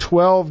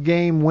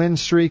 12-game win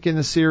streak in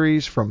the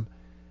series from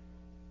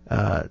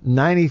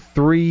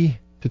 93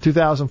 to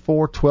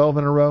 2004, 12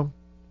 in a row.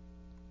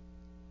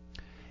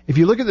 If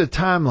you look at the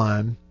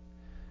timeline,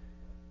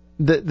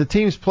 the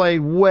teams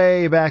played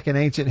way back in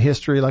ancient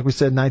history, like we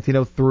said,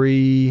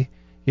 1903.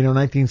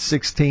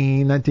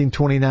 1916,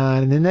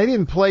 1929, and then they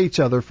didn't play each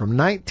other from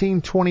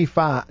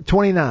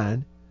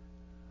 1929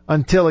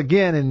 until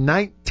again in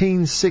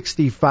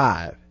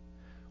 1965.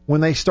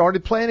 When they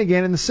started playing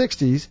again in the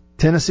 60s,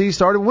 Tennessee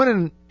started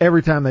winning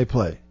every time they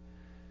played.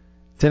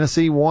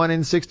 Tennessee won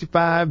in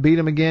 65, beat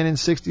them again in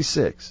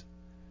 66.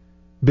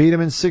 Beat them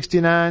in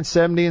 69,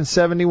 70, and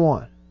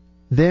 71.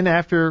 Then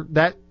after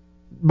that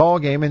ball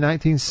game in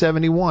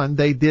 1971,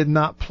 they did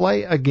not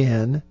play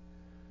again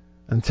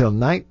until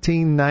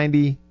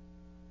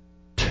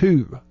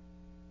 1992.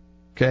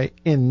 Okay,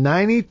 in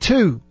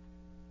 92,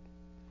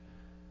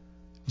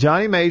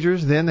 Johnny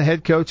Majors, then the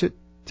head coach at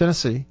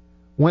Tennessee,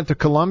 went to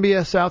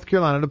Columbia, South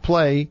Carolina to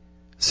play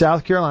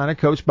South Carolina,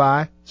 coached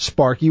by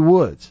Sparky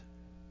Woods,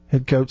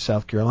 head coach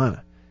South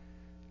Carolina.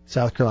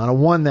 South Carolina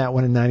won that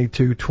one in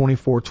 92,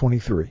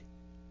 24-23.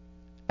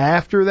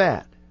 After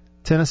that,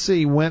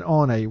 Tennessee went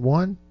on a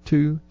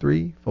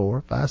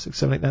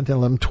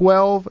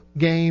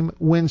 12-game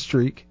win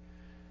streak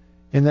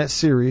in that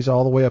series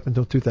all the way up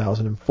until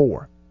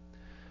 2004.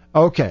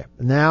 Okay,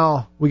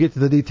 now we get to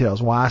the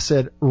details. Why I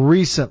said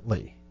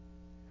recently.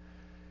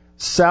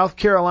 South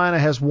Carolina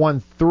has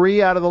won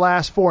 3 out of the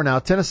last 4. Now,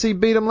 Tennessee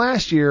beat them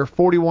last year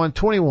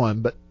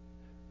 41-21, but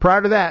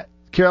prior to that,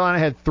 Carolina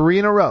had 3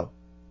 in a row,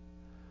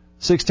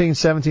 16,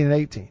 17, and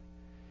 18.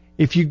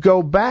 If you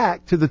go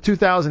back to the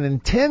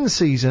 2010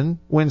 season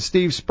when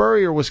Steve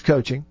Spurrier was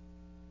coaching,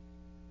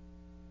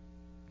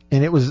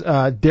 and it was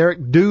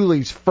Derek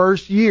Dooley's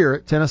first year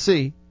at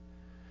Tennessee.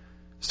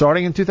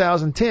 Starting in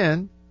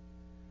 2010,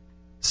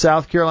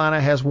 South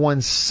Carolina has won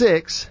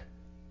 6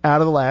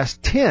 out of the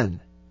last 10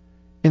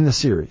 in the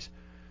series.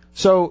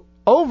 So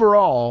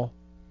overall,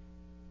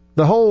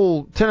 the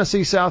whole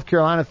Tennessee-South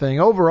Carolina thing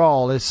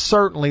overall is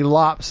certainly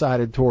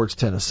lopsided towards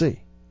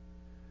Tennessee.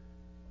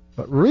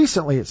 But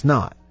recently it's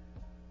not.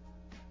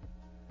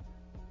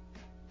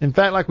 In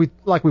fact,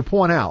 like we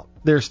point out,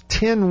 there's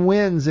 10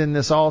 wins in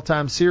this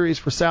all-time series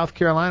for South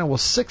Carolina. Well,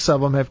 6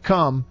 of them have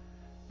come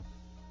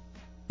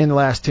in the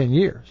last 10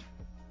 years.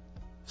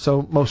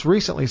 So most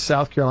recently,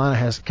 South Carolina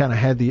has kind of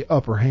had the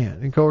upper hand.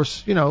 And of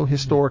course,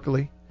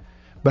 historically.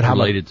 But how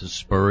related to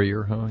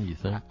Spurrier, huh, you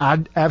think? I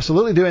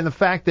absolutely do. And the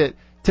fact that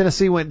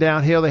Tennessee went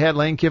downhill, they had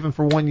Lane Kiffin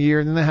for 1 year,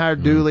 and then they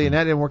hired Dooley, and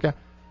that didn't work out.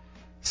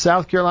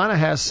 South Carolina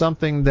has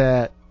something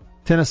that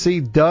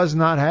Tennessee does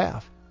not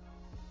have.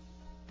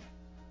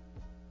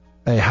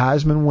 A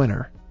Heisman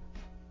winner.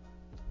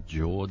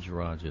 George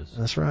Rogers.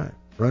 That's right.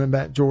 Running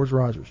back George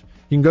Rogers.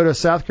 You can go to a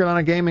South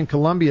Carolina game in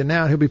Columbia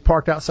now, and he'll be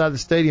parked outside the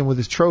stadium with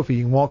his trophy.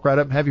 You can walk right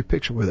up and have your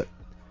picture with it.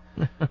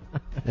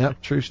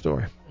 Yep, true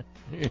story.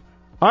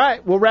 All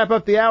right, we'll wrap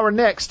up the hour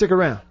next. Stick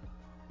around.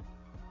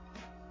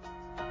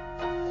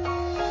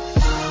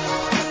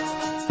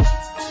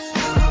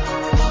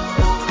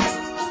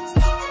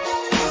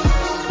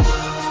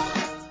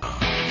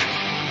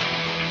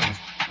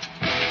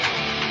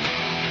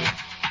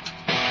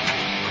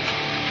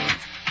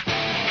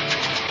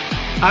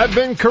 I've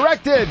been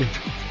corrected.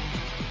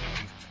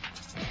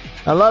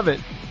 I love it.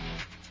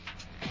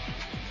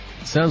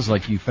 Sounds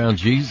like you found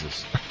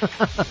Jesus.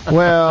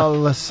 Well,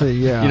 let's see.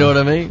 Yeah. You know what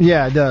I mean?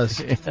 Yeah, it does.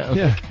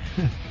 Yeah.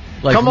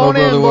 Like Come on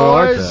in,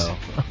 boys. Where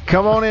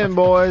Come on in,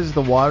 boys.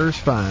 The water's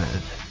fine.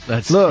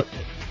 Look.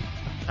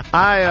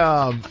 Like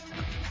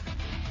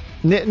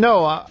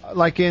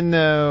in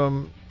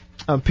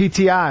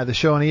PTI, the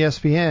show on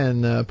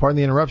ESPN. Pardon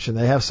the interruption.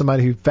 They have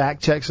somebody who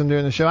fact checks them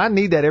during the show. I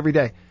need that every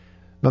day.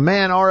 My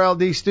man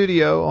RLD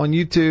Studio on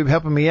YouTube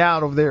helping me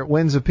out over there at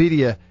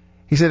Winsipedia.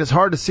 He said it's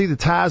hard to see the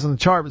ties on the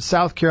chart, but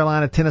South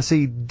Carolina,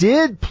 Tennessee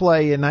did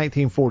play in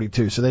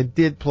 1942, so they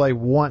did play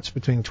once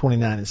between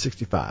 29 and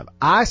 65.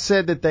 I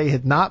said that they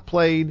had not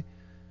played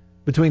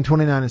between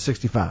 29 and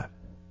 65,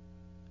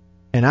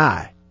 and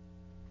I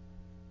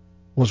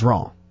was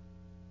wrong.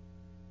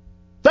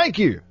 Thank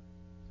you.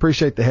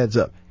 Appreciate the heads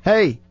up.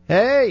 Hey,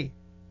 heads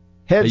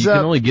up. You can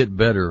only get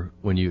better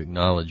when you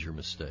acknowledge your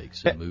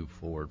mistakes and move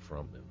forward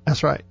from them.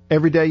 That's right.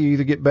 Every day you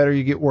either get better or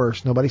you get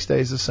worse. Nobody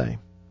stays the same.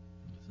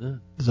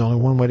 There's only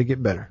one way to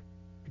get better.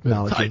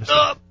 Acknowledge your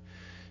mistakes.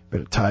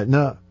 Better tighten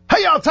up.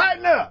 Hey, y'all,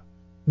 tighten up!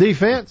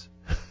 Defense.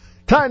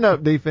 Tighten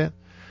up, defense.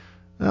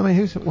 I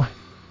mean,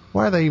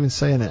 why are they even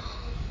saying that?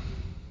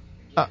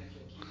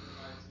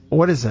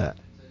 What is that?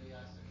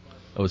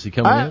 Oh, is he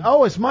coming in?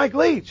 Oh, it's Mike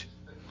Leach.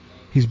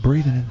 He's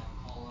breathing in.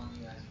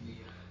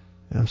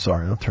 I'm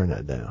sorry, I'll turn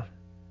that down.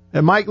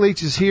 And Mike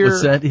Leach is here.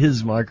 Was that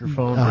his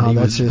microphone? Oh,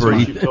 that's his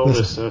You told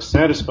us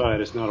satisfied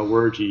is not a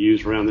word you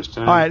use around this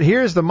time. All right,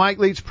 here's the Mike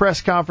Leach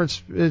press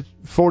conference,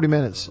 40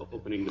 minutes.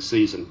 Opening the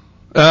season.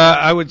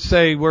 I would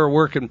say we're a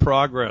work in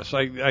progress.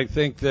 I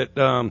think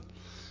that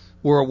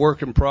we're a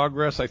work in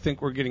progress. I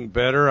think we're getting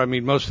better. I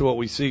mean, most of what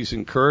we see is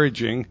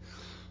encouraging,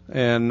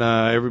 and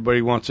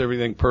everybody wants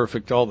everything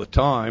perfect all the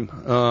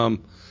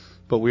time.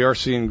 But we are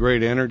seeing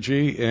great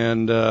energy,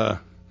 and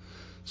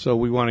so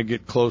we want to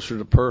get closer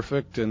to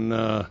perfect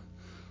and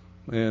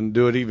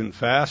do it even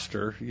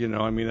faster.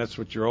 I mean, that's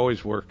what you're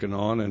always working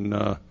on, and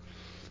no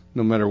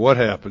matter what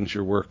happens,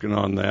 you're working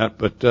on that.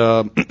 But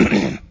the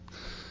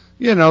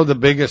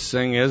biggest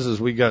thing is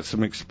we got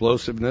some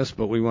explosiveness,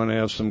 but we want to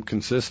have some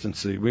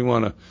consistency. We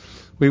want to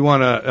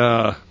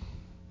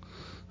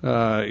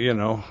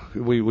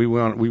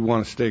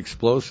stay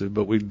explosive,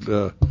 but we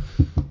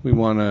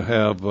want to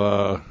have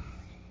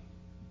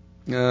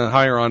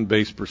higher on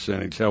base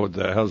percentage. How's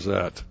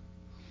that?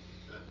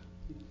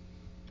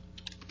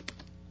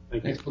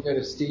 Thank you. Next we'll go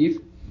to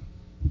Steve.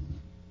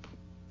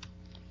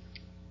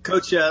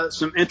 Coach,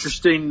 some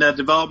interesting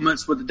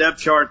developments with the depth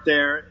chart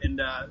there,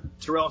 and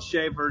Terrell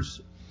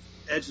Shavers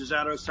edges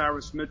out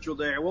Osiris Mitchell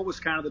there. What was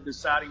kind of the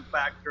deciding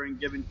factor in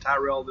giving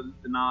Tyrell the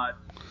nod?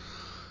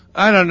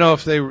 I don't know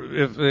if they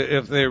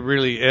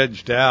really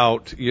edged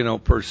out,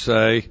 per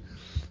se.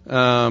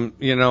 I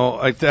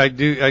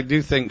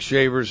do think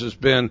Shavers has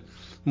been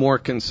more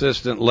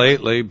consistent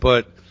lately,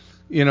 but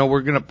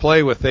we're going to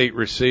play with 8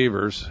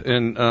 receivers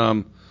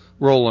and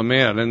roll them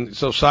in, and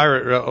so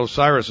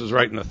Osiris is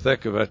right in the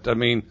thick of it. I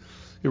mean,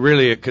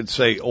 it could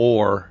say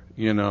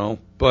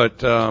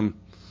but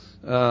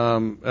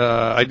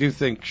I do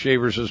think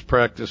Shavers has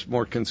practiced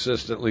more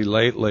consistently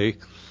lately,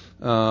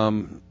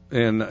 and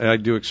I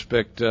do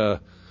expect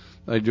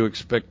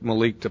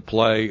Malik to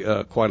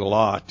play quite a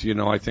lot.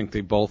 I think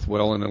they both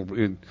will,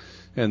 and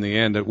in the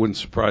end, it wouldn't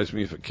surprise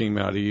me if it came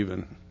out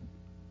even.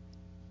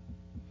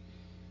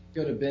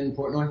 Go to Ben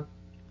Portnoy.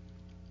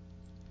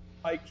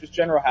 Mike, just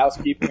general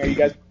housekeeping. Are you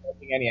guys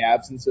expecting any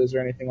absences or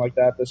anything like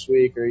that this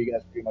week, or are you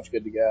guys pretty much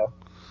good to go?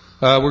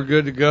 We're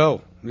good to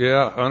go.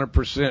 Yeah,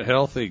 100%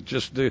 healthy.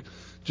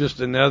 Just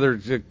another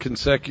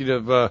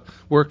consecutive,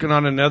 working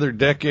on another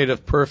decade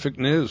of perfect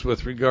news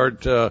with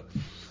regard to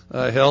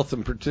health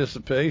and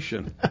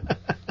participation.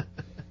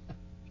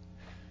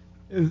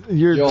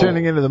 You're Joel.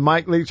 tuning into the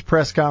Mike Leach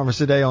press conference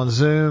today on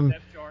Zoom.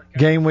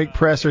 Game week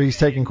presser. He's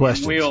taking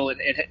questions.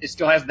 It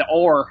still has the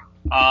or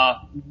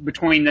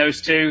between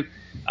those two.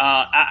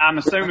 I'm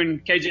assuming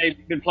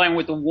KJ been playing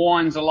with the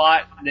ones a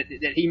lot,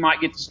 that he might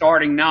get the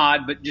starting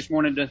nod, but just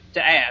wanted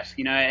to ask,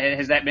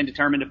 has that been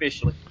determined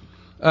officially?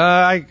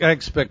 I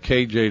expect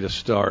KJ to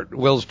start.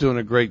 Will's doing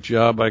a great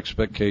job. I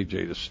expect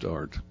KJ to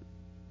start.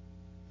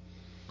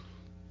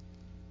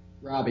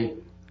 Robbie.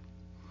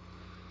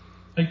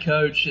 Hey,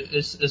 Coach,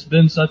 it's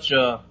been such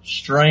a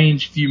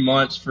strange few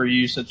months for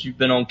you since you've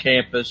been on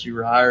campus. You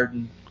were hired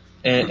and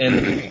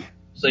the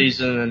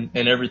season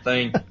and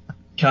everything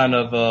kind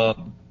of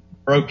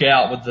broke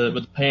out with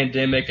the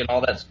pandemic and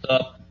all that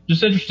stuff.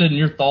 Just interested in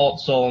your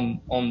thoughts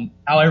on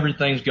how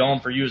everything's gone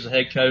for you as a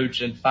head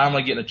coach and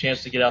finally getting a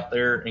chance to get out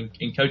there and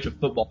coach a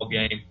football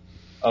game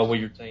with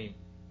your team.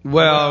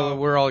 Well,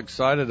 we're all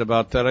excited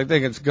about that. I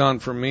think it's gone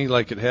for me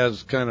like it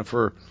has kind of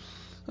for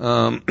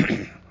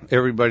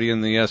everybody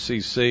in the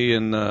SEC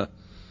and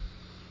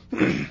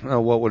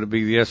what would it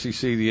be, the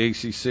SEC, the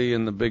ACC,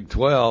 and the Big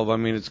 12. I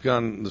mean, it's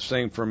gone the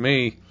same for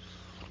me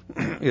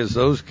as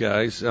those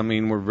guys. I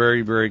mean, we're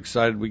very, very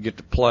excited we get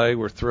to play.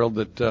 We're thrilled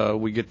that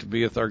we get to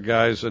be with our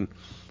guys and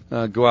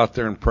go out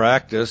there and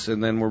practice,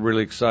 and then we're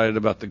really excited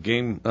about the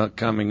game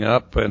coming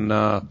up, and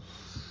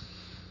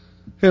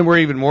we're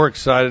even more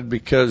excited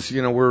because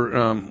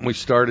we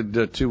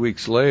started 2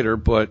 weeks later,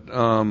 but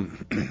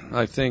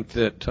I think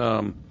that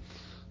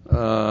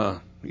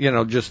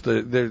just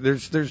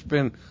there's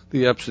been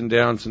the ups and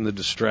downs and the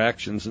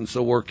distractions, and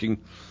so working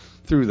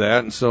through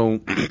that, and so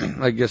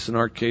I guess in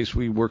our case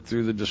we work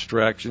through the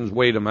distractions,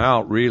 wait them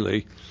out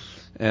really,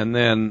 and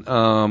then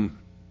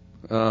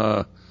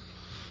but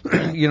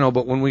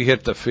when we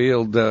hit the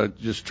field,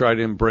 just try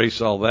to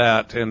embrace all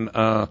that, and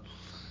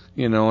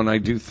and I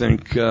do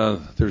think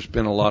there's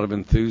been a lot of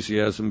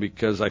enthusiasm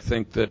because I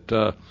think that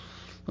on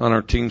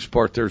our team's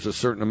part there's a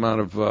certain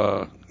amount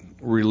of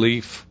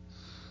relief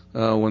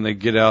when they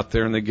get out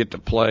there and they get to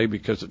play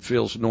because it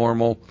feels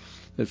normal,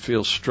 it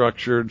feels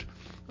structured.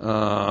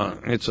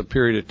 It's a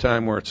period of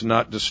time where it's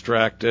not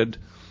distracted,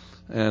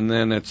 and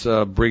then it's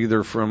a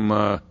breather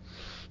from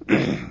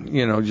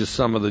just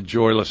some of the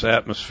joyless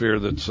atmosphere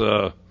that's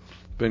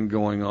been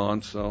going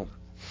on. So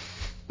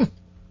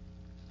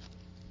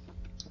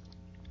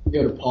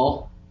Go to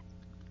Paul.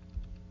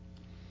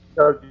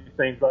 Coach, it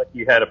seems like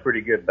you had a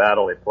pretty good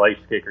battle at place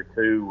kicker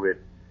too with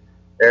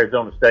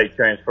Arizona State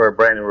transfer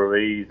Brandon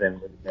Ruiz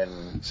and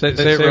say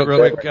it real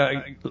quick,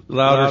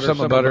 louder,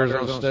 something about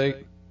Arizona State.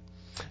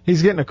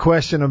 He's getting a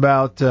question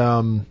about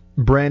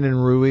Brandon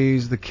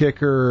Ruiz, the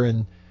kicker,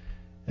 and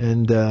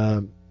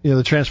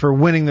the transfer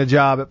winning the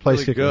job at place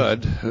really kicker.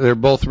 Good. They're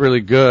both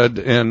really good,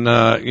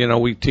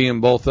 and we tee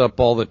them both up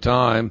all the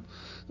time.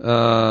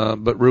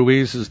 But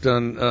Ruiz has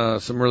done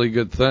some really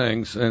good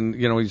things, and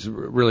he's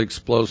really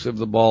explosive.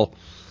 The ball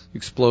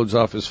explodes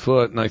off his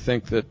foot, and I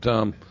think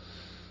that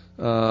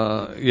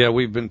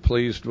we've been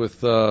pleased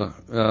with the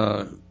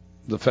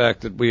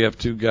fact that we have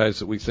two guys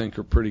that we think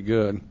are pretty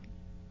good.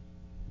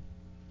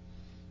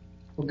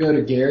 We'll go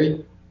to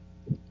Gary.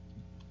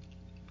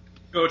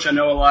 Coach, I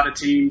know a lot of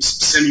teams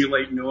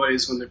simulate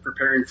noise when they're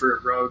preparing for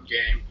a road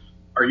game.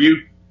 Are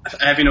you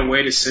having a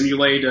way to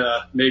simulate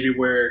maybe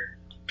where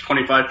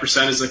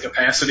 25% is the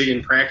capacity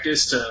in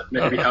practice to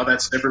maybe how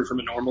that's different from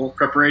a normal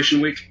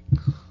preparation week?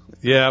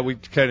 Yeah, we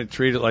kind of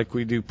treat it like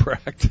we do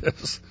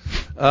practice.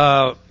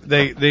 The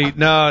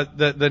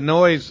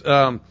noise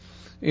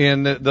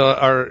in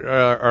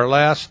our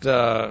last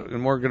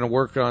and we're going to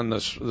work on the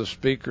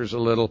speakers a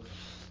little.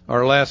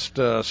 Our last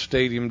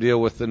stadium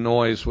deal with the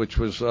noise, which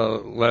was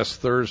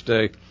last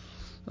Thursday,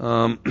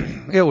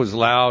 it was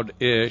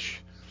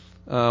loud-ish.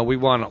 We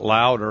want it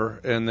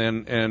louder,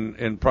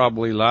 and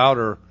probably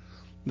louder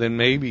than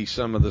maybe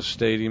some of the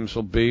stadiums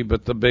will be.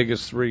 But the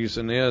biggest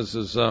reason is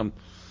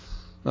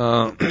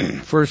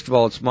first of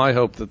all, it's my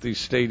hope that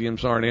these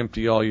stadiums aren't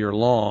empty all year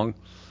long,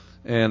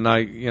 and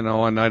I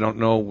don't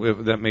know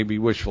if that may be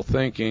wishful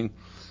thinking.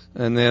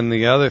 And then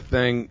the other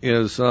thing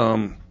is,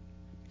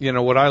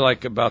 what I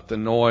like about the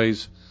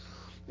noise,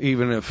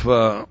 even if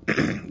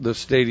the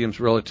stadium's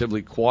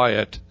relatively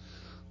quiet,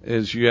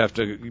 is you have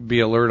to be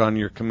alert on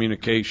your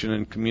communication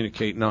and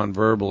communicate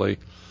non-verbally.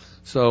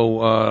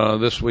 So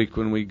this week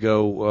when we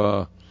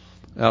go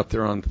out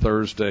there on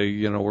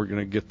Thursday, we're going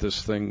to get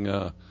this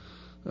thing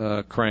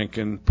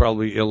cranking,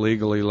 probably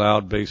illegally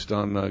loud based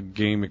on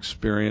game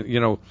experience.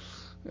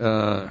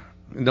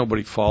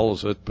 Nobody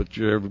follows it, but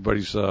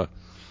everybody's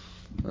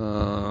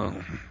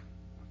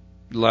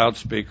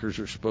loudspeakers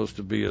are supposed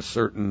to be a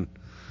certain,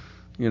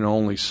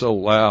 only so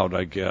loud,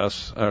 I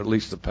guess. Or at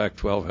least the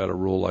Pac-12 had a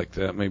rule like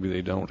that. Maybe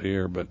they don't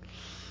here, but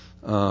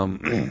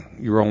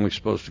you're only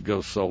supposed to go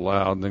so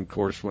loud. And then, of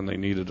course, when they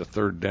needed a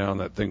third down,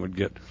 that thing would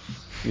get,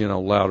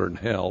 louder than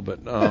hell.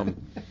 But no,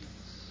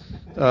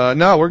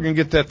 we're going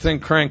to get that thing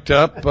cranked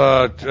up.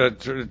 Try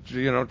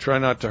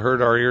not to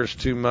hurt our ears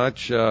too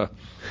much.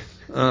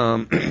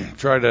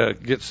 try to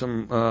get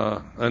some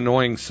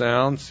annoying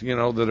sounds,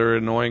 that are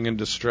annoying and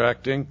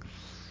distracting,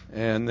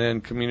 and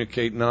then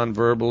communicate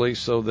non-verbally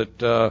so that,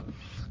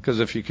 because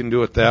if you can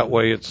do it that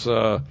way, it's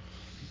all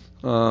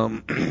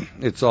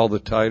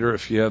the tighter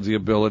if you have the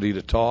ability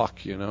to talk,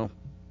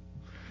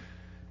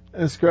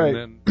 That's great.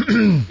 And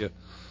then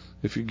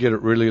if you get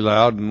it really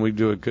loud and we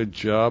do a good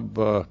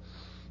job,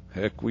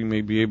 heck, we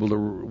may be able to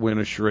win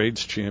a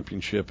charades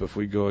championship if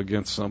we go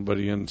against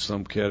somebody in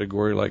some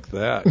category like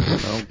that,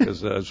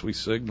 because as we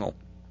signal.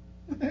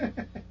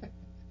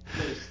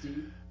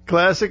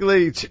 Classic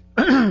Leach.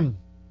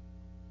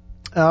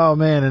 Oh,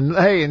 man. And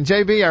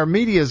JB, our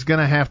media is going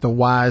to have to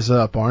wise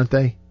up, aren't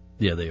they?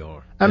 Yeah, they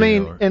are.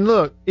 And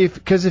look,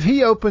 because if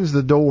he opens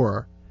the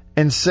door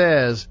and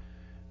says,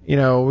 we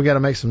got to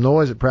make some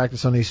noise at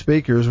practice on these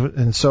speakers,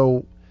 and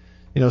so,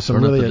 some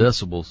turn really up the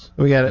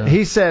decibels.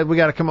 He said we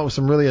got to come up with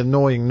some really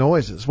annoying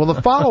noises. Well,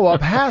 the follow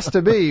up has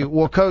to be,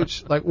 well,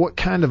 Coach, like what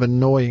kind of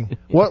annoying?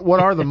 What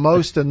are the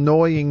most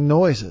annoying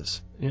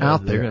noises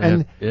out there?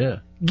 And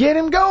get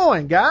him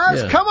going,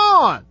 guys. Come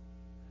on.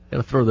 Got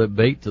to throw that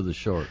bait to the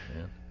shark,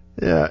 man.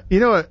 Yeah, you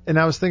know what? And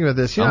I was thinking about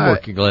this. I'm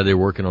glad they're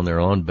working on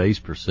their on base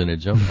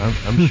percentage.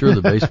 I'm sure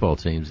the baseball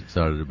team's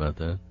excited about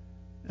that.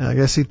 I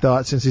guess he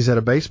thought since he's at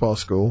a baseball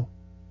school,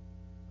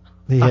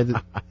 he had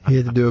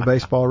to do a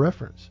baseball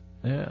reference.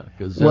 Yeah,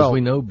 because as we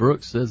know,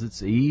 Brooks says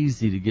it's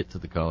easy to get to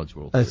the College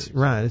World Series. That's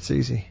right. It's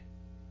easy.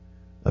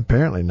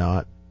 Apparently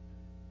not.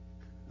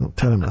 Don't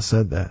tell him I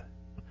said that.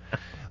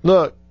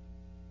 Look,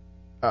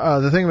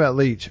 the thing about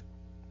Leach,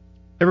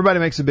 everybody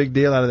makes a big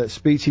deal out of that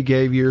speech he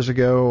gave years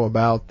ago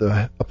about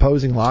the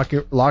opposing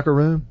locker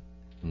room.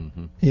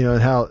 Mm-hmm.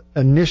 And how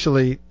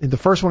initially, the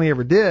first one he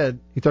ever did,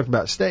 he talked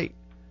about State.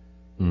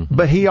 Mm-hmm.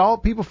 But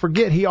people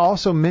forget he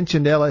also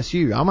mentioned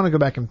LSU. I'm going to go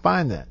back and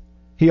find that.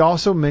 He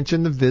also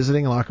mentioned the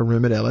visiting locker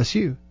room at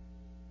LSU.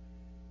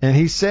 And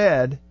he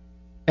said,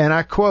 and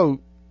I quote,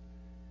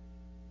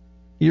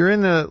 "You're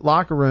in the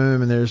locker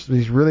room and there's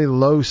these really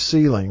low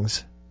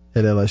ceilings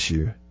at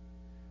LSU."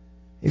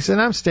 He said,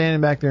 "I'm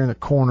standing back there in the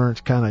corner.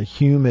 It's kind of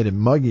humid and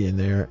muggy in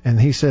there."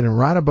 And he said, and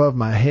right above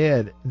my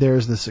head,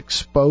 there's this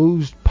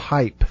exposed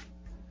pipe.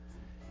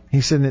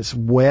 He said, and it's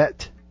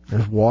wet.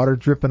 There's water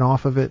dripping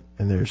off of it.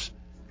 And there's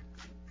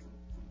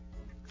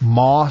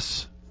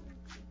moss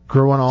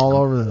growing all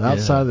over the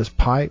outside of this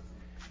pipe.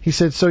 He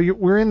said, so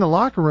we're in the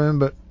locker room,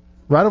 but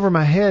right over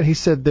my head, he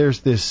said, there's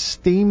this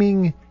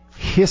steaming,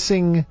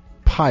 hissing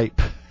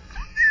pipe.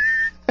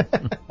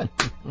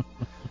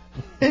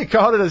 He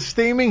called it a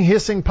steaming,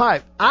 hissing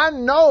pipe. I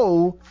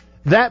know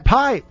that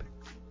pipe.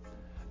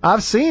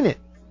 I've seen it.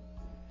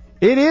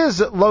 It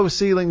is low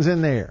ceilings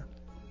in there.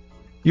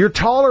 Your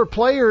taller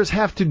players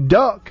have to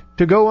duck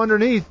to go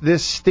underneath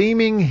this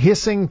steaming,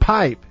 hissing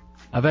pipe.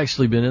 I've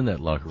actually been in that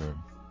locker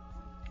room.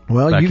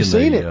 Well, you've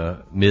seen it.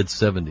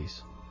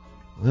 Mid-'70s.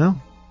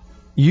 Well,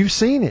 you've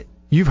seen it.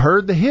 You've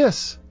heard the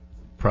hiss.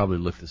 Probably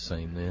looked the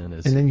same then.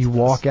 And then you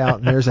walk out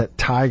and there's that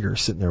tiger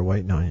sitting there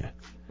waiting on you.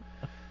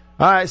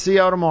 All right, see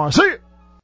y'all tomorrow. See you.